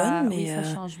la donne, mais... Oui, ça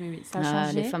change, Ça a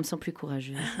changé. Les femmes sont plus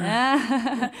courageuses.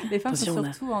 Les femmes sont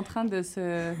surtout en train de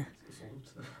se...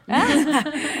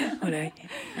 Voilà.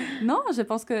 Non, je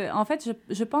pense que, en fait,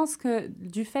 je pense que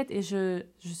du fait, et je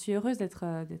suis heureuse d'être,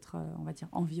 on va dire,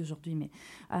 en vie aujourd'hui, mais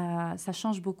ça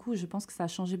change beaucoup. Je pense que ça a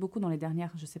changé beaucoup dans les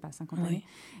dernières, je sais pas, 50 années.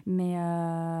 Mais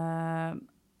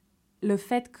le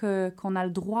fait qu'on a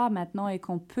le droit maintenant et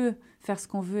qu'on peut faire ce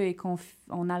qu'on veut et qu'on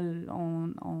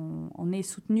est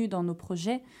soutenu dans nos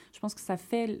projets, je pense que ça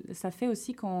fait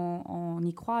aussi qu'on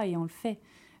y croit et on le fait.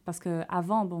 Parce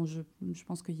qu'avant, bon, je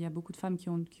pense qu'il y a beaucoup de femmes qui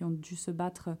ont dû se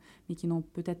battre, mais qui n'ont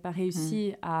peut-être pas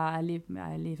réussi à aller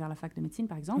vers la fac de médecine,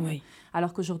 par exemple. Oui.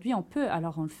 Alors qu'aujourd'hui, on peut,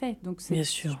 alors on le fait. Donc, bien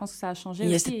sûr. Je pense que ça a changé aussi.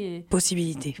 Il y a cette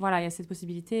possibilité. Voilà, il y a cette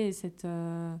possibilité.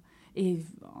 Et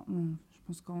je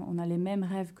pense qu'on a les mêmes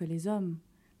rêves que les hommes.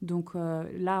 Donc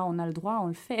là, on a le droit, on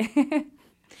le fait.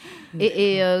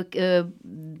 Et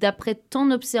d'après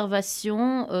ton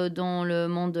observation dans le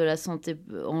monde de la santé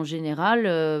en général,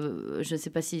 je ne sais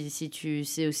pas si tu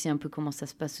sais aussi un peu comment ça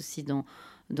se passe aussi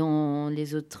dans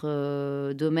les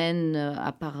autres domaines,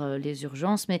 à part les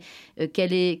urgences, mais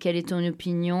quelle est ton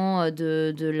opinion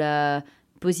de la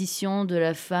position de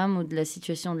la femme ou de la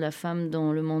situation de la femme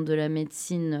dans le monde de la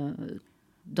médecine,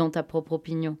 dans ta propre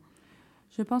opinion?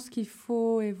 Je pense qu'il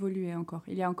faut évoluer encore.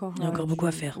 Il y a encore beaucoup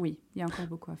à faire. Oui, il y a encore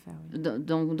beaucoup à faire. Oui.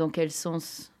 Dans quel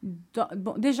sens?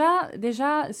 Bon,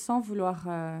 déjà, sans vouloir...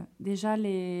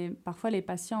 parfois, les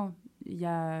patients,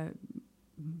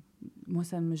 moi,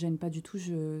 ça ne me gêne pas du tout,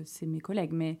 c'est mes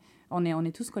collègues, mais on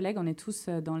est tous collègues, on est tous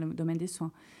dans le domaine des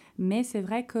soins. Mais c'est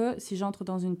vrai que si j'entre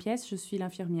dans une pièce, je suis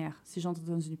l'infirmière. Si j'entre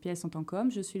dans une pièce en tant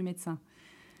qu'homme, je suis le médecin.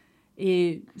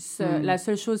 Et la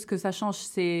seule chose que ça change,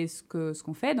 c'est ce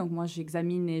qu'on fait. Donc, moi,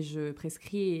 j'examine et je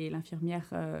prescris et l'infirmière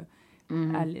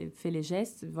fait les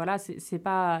gestes. Voilà,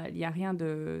 il n'y a rien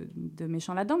de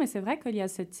méchant là-dedans, mais c'est vrai qu'il y a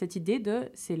cette idée de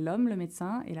c'est l'homme, le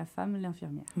médecin, et la femme,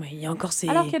 l'infirmière. Oui, il y a encore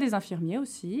Alors qu'il y a des infirmiers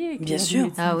aussi. Et bien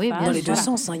sûr, dans les deux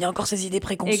sens. Il y a encore ces idées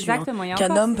préconçues. Exactement.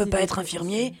 Qu'un homme ne peut pas être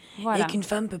infirmier et qu'une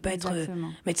femme ne peut pas être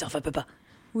médecin. Enfin, peut pas.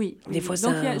 Oui, des fois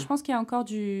donc je pense qu'il y a encore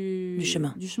du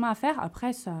chemin à faire.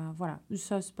 Après, ça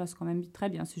se passe quand même très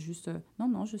bien. C'est juste,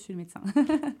 non, je suis le médecin.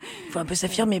 Il faut un peu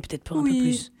s'affirmer, peut-être pour un peu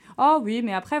plus. Oh oui,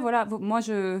 mais après, voilà, moi,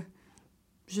 je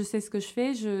sais ce que je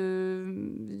fais.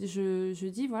 Je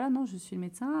dis, voilà, non, je suis le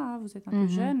médecin, vous êtes un peu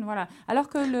jeune. Voilà. Alors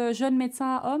que le jeune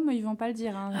médecin homme, ils ne vont pas le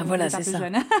dire. Hein, voilà, c'est ça.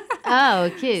 Jeune. Ah,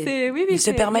 ok. Il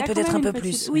se permet peut-être un peu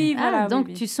plus. Oui, voilà.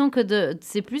 Donc, tu sens que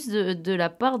c'est plus de la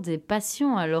part des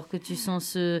patients, alors que tu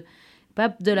sens pas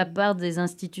de la part des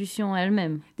institutions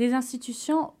elles-mêmes. Des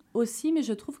institutions aussi, mais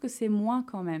je trouve que c'est moins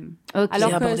quand même. Okay.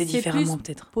 Alors que c'est différemment, plus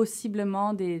peut-être.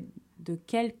 Possiblement de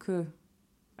quelques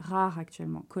rares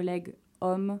actuellement collègues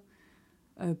hommes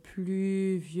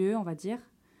plus vieux, on va dire,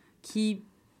 qui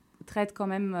traitent quand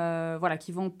même,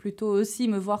 qui vont plutôt aussi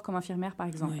me voir comme infirmière, par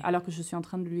exemple. Oui. Alors que je suis en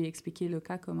train de lui expliquer le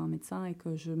cas comme un médecin et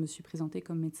que je me suis présentée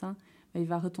comme médecin, il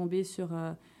va retomber sur...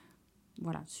 Ah,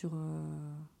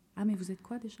 mais vous êtes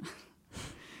quoi déjà?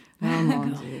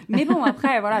 Mais bon,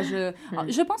 après, voilà,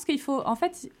 je pense qu'il faut, en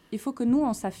fait, il faut que nous,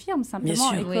 on s'affirme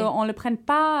simplement et qu'on ne le prenne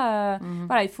pas...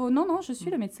 Voilà, il faut... Non, je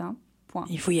suis le médecin. Point.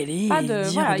 Il faut y aller pas et dire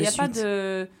de y a suite. Pas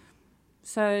de...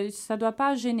 Ça doit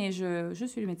pas gêner. Je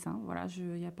suis le médecin. Voilà,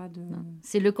 y a pas de...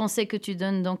 C'est le conseil que tu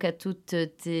donnes donc à toutes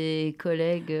tes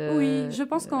collègues. Oui, je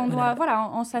pense qu'on doit... Voilà,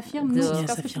 on s'affirme.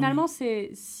 Parce que finalement,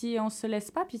 si on se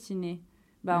laisse pas piétiner,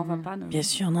 on va pas... Bien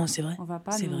sûr, non, c'est vrai. On va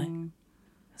pas... C'est vrai.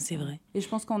 C'est vrai. Et je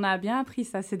pense qu'on a bien appris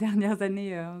ça ces dernières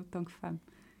années en tant que femme.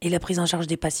 Et la prise en charge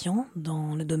des patients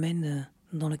dans le domaine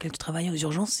dans lequel tu travailles, aux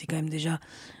urgences, c'est quand même déjà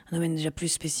un domaine déjà plus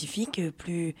spécifique,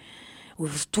 où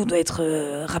tout doit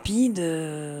être rapide,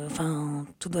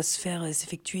 tout doit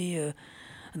s'effectuer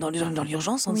dans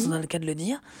l'urgence, c'est dans le cas de le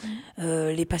dire.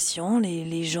 Les patients,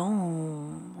 les gens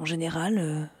en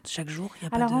général, chaque jour, il y a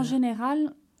pas de... Alors en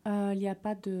général, il n'y a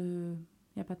pas de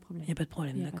problème. Il n'y a pas de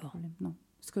problème, d'accord. Non.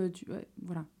 Parce que,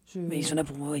 voilà. Mais ils sont là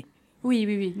pour moi, oui.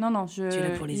 Oui. Non, tu es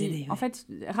là pour les aider. En fait,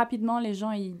 rapidement, les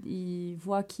gens, ils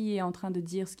voient qui est en train de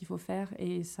dire ce qu'il faut faire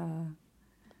et ça,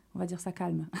 on va dire, ça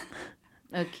calme.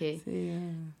 Ok.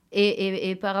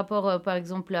 Et par rapport, par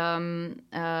exemple,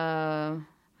 à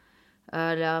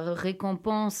la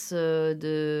récompense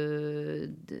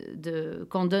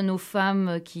qu'on donne aux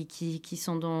femmes qui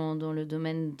sont dans le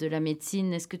domaine de la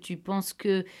médecine, est-ce que tu penses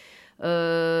que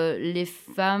les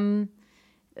femmes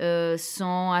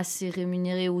sont assez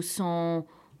rémunérées ou sont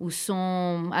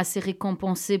assez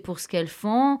récompensées pour ce qu'elles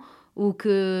font, ou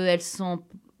qu'elles ne sont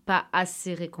pas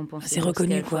assez récompensées, assez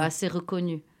reconnues, quoi. Assez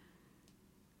reconnues?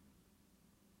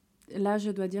 Là, je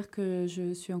dois dire que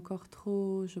je suis encore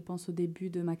trop, je pense, au début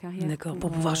de ma carrière. D'accord, pour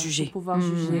pouvoir juger. Pour pouvoir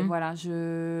juger, voilà.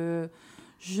 Je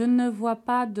ne vois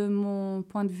pas, de mon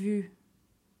point de vue,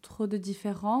 trop de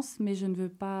différence, mais je ne veux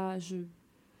pas...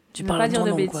 Tu ne parles pas en dire ton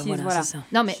de nom, bêtises, quoi, voilà. c'est ça.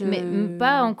 Non, mais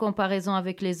pas en comparaison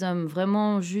avec les hommes.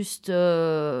 Vraiment juste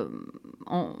comme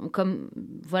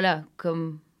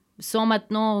sans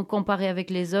maintenant comparer avec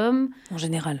les hommes. En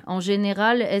général. En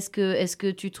général, est-ce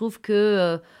que tu trouves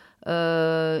qu'il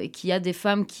y a des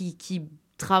femmes qui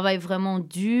travaillent vraiment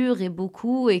dur et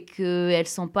beaucoup et qu'elles ne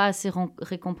sont pas assez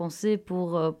récompensées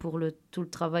pour tout le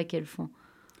travail qu'elles font?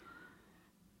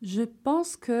 Je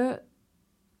pense que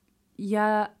il y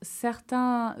a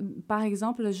certains, par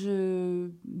exemple,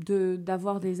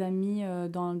 d'avoir des amis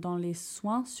dans les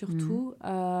soins, surtout,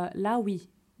 là, oui.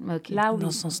 Okay. Là, oui.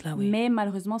 Dans ce sens-là, oui. Mais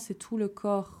malheureusement, c'est tout le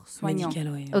corps soignant.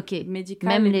 Médical, oui. Ok. Médical,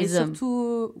 même mais les hommes.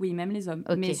 Surtout, oui, même les hommes.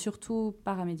 Okay. Mais surtout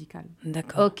paramédical.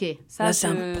 D'accord. Ok. Ça, là, c'est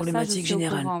une problématique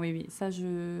générale. Oui, oui. Ça,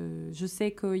 je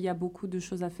sais qu'il y a beaucoup de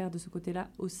choses à faire de ce côté-là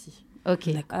aussi. Ok.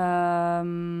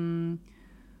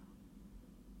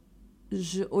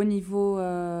 Au niveau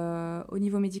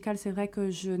médical, c'est vrai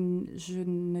que je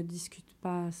ne discute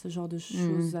pas ce genre de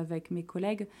choses avec mes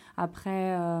collègues.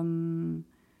 Après,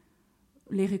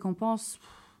 les récompenses,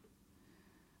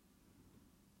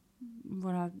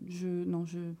 voilà, j'ai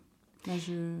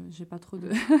pas trop de...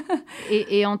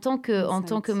 et en tant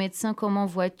que médecin, comment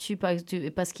vois-tu, parce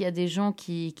qu'il y a des gens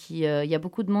il y a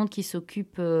beaucoup de monde qui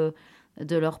s'occupe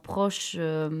de leurs proches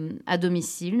à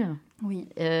domicile. Oui.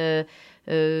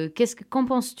 Qu'en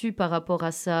penses-tu par rapport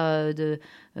à ça,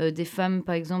 des femmes,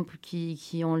 par exemple,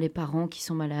 qui ont les parents qui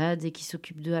sont malades et qui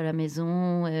s'occupent d'eux à la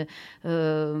maison?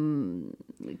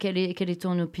 Quelle est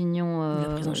ton opinion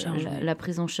la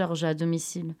prise en charge à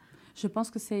domicile? Je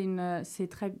pense que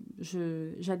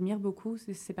j'admire beaucoup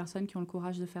ces personnes qui ont le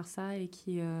courage de faire ça et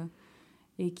qui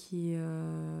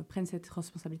prennent cette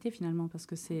responsabilité finalement, parce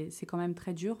que c'est quand même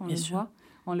très dur,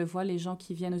 on le voit, les gens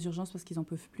qui viennent aux urgences parce qu'ils n'en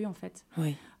peuvent plus en fait.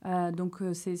 Oui. Donc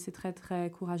c'est très très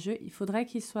courageux. Il faudrait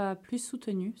qu'ils soient plus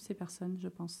soutenus, ces personnes, je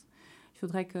pense. Il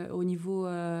faudrait qu'au niveau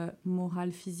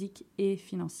moral, physique et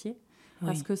financier,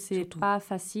 parce que c'est pas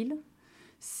facile.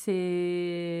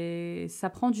 Ça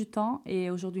prend du temps et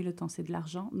aujourd'hui le temps c'est de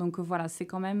l'argent, donc voilà, c'est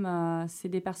quand même c'est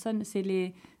des personnes,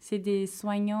 c'est des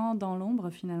soignants dans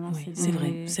l'ombre finalement. Oui,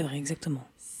 c'est vrai exactement.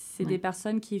 C'est des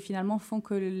personnes qui finalement font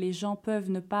que les gens peuvent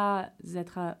ne pas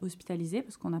être hospitalisés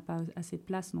parce qu'on n'a pas assez de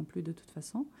place non plus de toute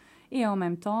façon, et en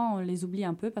même temps on les oublie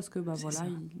un peu parce que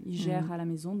ils gèrent à la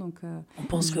maison, donc on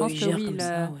pense qu'ils gèrent comme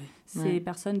ça. Ces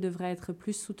personnes devraient être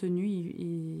plus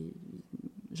soutenues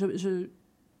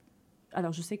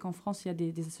Alors, je sais qu'en France, il y a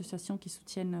des associations qui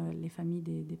soutiennent les familles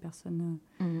des personnes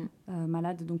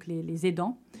malades, donc les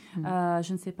aidants.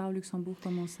 Je ne sais pas au Luxembourg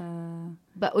comment ça...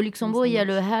 Au Luxembourg, il y a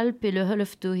le HELP et le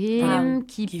Hulftohim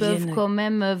qui peuvent quand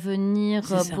même venir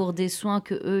pour des soins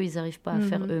qu'eux, ils n'arrivent pas à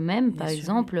faire eux-mêmes, par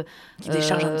exemple. Qui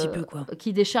déchargent un petit peu, quoi.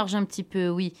 Qui déchargent un petit peu,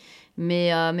 oui.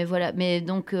 Mais voilà. Mais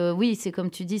donc, oui, c'est comme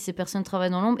tu dis, ces personnes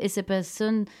travaillent dans l'ombre et ces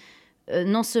personnes,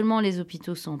 non seulement les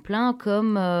hôpitaux sont pleins,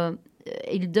 comme...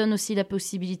 il donne aussi la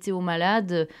possibilité aux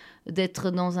malades d'être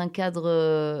dans un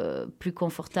cadre plus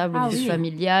confortable, plus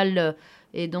familial,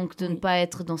 et donc de ne pas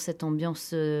être dans cette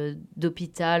ambiance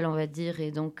d'hôpital, on va dire. Et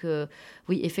donc,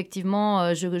 oui,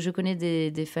 effectivement, je connais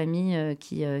des familles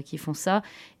qui font ça.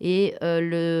 Et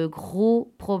le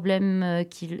gros problème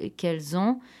qu'elles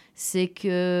ont, c'est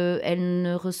qu'elles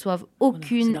ne reçoivent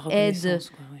aucune aide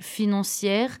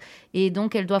financière, et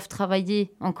donc elles doivent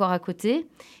travailler encore à côté.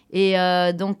 Et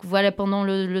donc voilà, pendant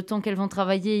le temps qu'elles vont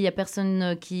travailler, il n'y a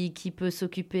personne qui peut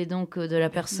s'occuper donc de la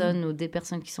personne ou des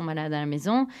personnes qui sont malades à la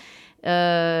maison.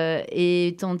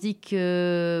 Et tandis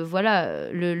que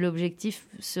voilà, l'objectif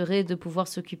serait de pouvoir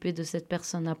s'occuper de cette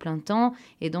personne à plein temps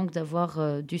et donc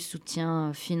d'avoir du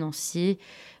soutien financier.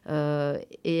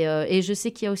 Et je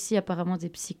sais qu'il y a aussi apparemment des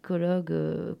psychologues,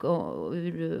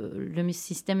 le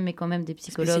système met quand même des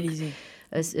psychologues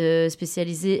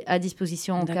spécialisés à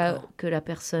disposition en cas que la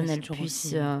personne elle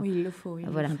puisse oui, il le faut,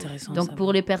 voilà. Intéressant, donc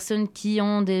pour les personnes qui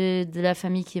ont de la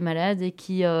famille qui est malade et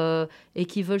qui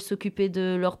veulent s'occuper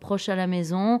de leurs proches à la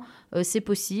maison, c'est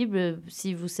possible.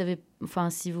 Si vous savez,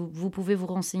 si vous pouvez vous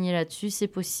renseigner là-dessus, c'est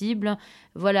possible.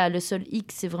 Voilà, le seul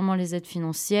hic, c'est vraiment les aides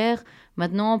financières.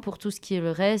 Maintenant, pour tout ce qui est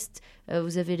le reste,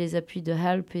 vous avez les appuis de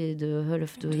HELP et de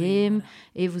Hulftohim,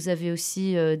 et vous avez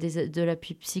aussi de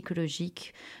l'appui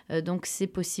psychologique. Donc, c'est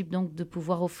possible donc de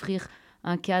pouvoir offrir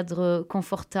un cadre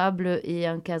confortable et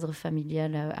un cadre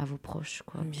familial à vos proches,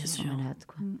 quoi, bien qui sûr. sont malades,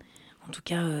 quoi. En tout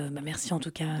cas, merci en tout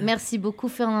cas. Merci beaucoup,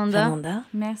 Fernanda.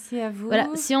 Merci à vous. Voilà,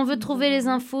 si on veut trouver les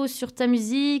infos sur ta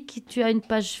musique, tu as une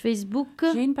page Facebook.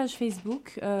 J'ai une page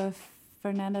Facebook,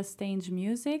 Fernanda Stange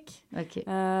Music. Ok.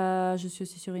 Je suis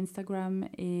aussi sur Instagram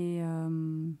et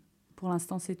pour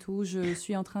l'instant, c'est tout. Je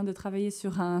suis en train de travailler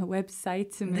sur un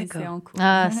website, mais D'accord. c'est en cours.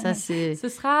 Ah, ça c'est... Ce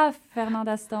sera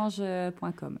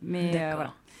fernandastange.com, mais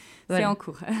D'accord. c'est Voilà. en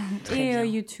cours. Très Et bien.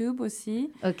 YouTube aussi,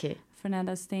 Ok.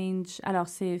 Fernanda Stange. Alors,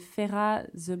 c'est Ferra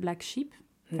the Black Sheep.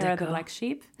 Ferra the D'accord. Black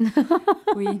Sheep.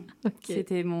 Oui,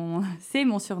 c'est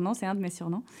mon surnom, c'est un de mes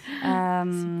surnoms.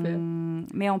 Super.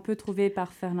 Mais on peut trouver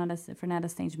par Fernanda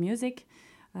Stange Music.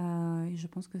 Je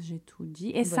pense que j'ai tout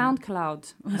dit. Et Voilà. SoundCloud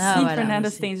aussi, Ah, voilà, Fernanda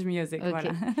aussi. Stange Music. Ok.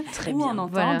 Voilà. Très Où bien. on entend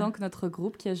Voilà. donc notre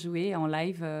groupe qui a joué en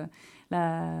live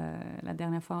la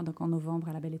dernière fois, donc en novembre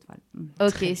à la Belle Étoile. Très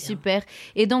Ok, bien. super.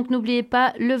 Et donc, n'oubliez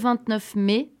pas, le 29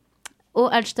 mai, au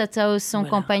Altstadthaus, en Voilà.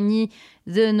 compagnie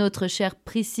de notre chère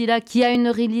Priscilla, qui a une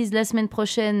release la semaine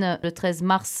prochaine, le 13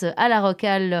 mars, à la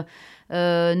Rocale.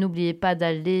 N'oubliez pas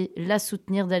d'aller la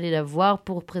soutenir, d'aller la voir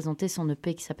pour présenter son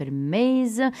EP qui s'appelle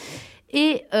Maze.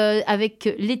 Et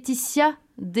avec Laetitia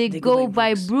des Go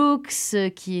by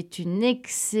Brooks, qui est une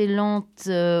excellente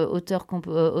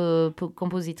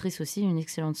compositrice aussi, une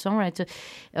excellente songwriter.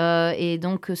 Et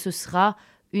donc, ce sera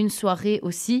une soirée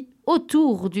aussi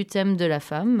autour du thème de la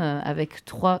femme, avec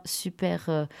 3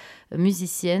 super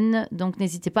musiciennes. Donc,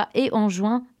 n'hésitez pas. Et en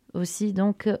juin aussi,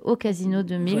 donc, au Casino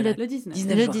 2000. Voilà. Le 19.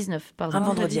 19 Le juin. 19, pardon. Un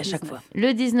vendredi à chaque 19. fois.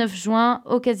 Le 19 juin,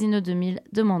 au Casino 2000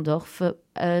 de Mandorf.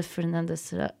 Fernanda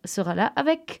sera là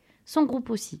avec son groupe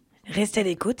aussi. Restez à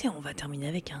l'écoute et on va terminer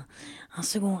avec un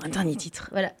dernier titre.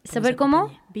 Voilà. Ça pour s'appelle nous comment?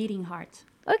 accompagner. Beating Heart.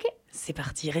 Ok. C'est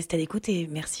parti, restez à l'écoute et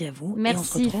merci à vous. Et on se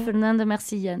Merci retrouve, Fernanda,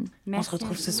 merci Yann. on se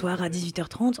retrouve ce soir à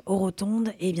 18h30 aux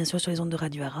Rotondes et bien sûr sur les ondes de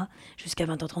Radio Ara jusqu'à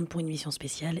 20h30 pour une émission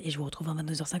spéciale. Et je vous retrouve à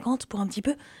 22h50 pour un petit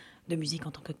peu de musique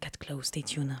en tant que Cat Claw. Stay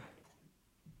tuned.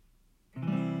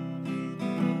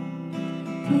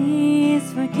 Please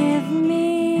forgive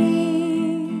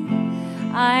me.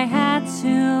 I had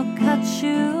to cut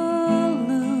you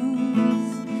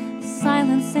loose.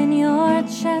 Silence in your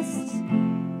chest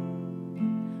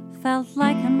felt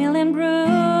like a million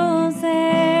bruises.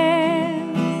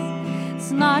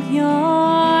 It's not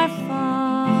your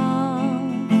fault.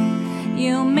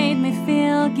 You made me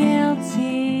feel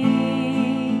guilty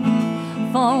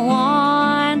for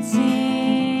wanting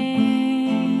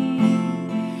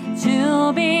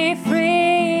to be free.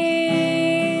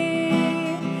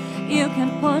 You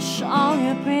can push all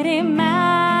your pretty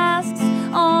masks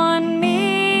on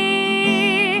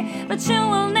me, but you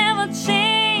will never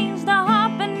change the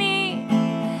heart beneath.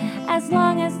 As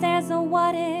long as there's a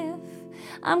what if,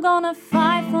 I'm gonna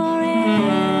fight for it.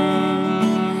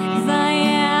 'Cause I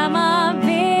am a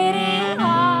beating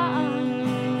heart,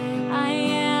 I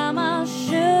am a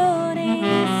shooting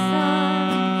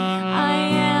star, I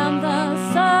am the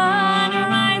sun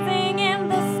rising in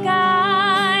the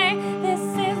sky. This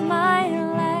is my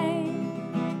life.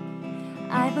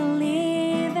 I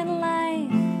believe in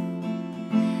life,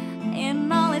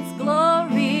 in all its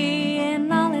glory,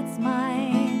 in all its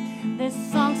might. This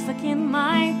song stuck in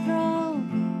my throat,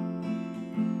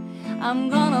 I'm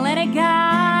gonna let it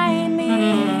guide me.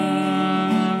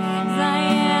 'Cause I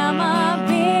am a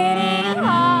beating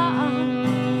heart,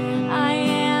 I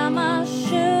am a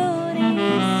shooting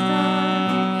star,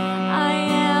 I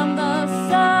am the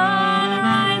sun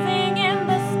rising in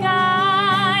the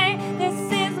sky. This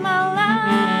is my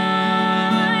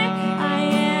life. I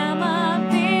am a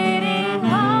beating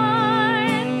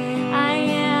heart, I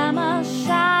am a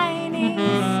shining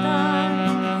star,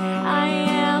 I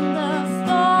am the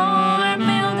storm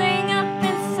building up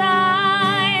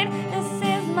inside. This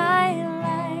is my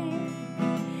life.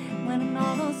 When in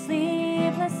all those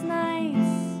sleepless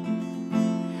nights,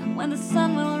 when the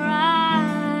sun will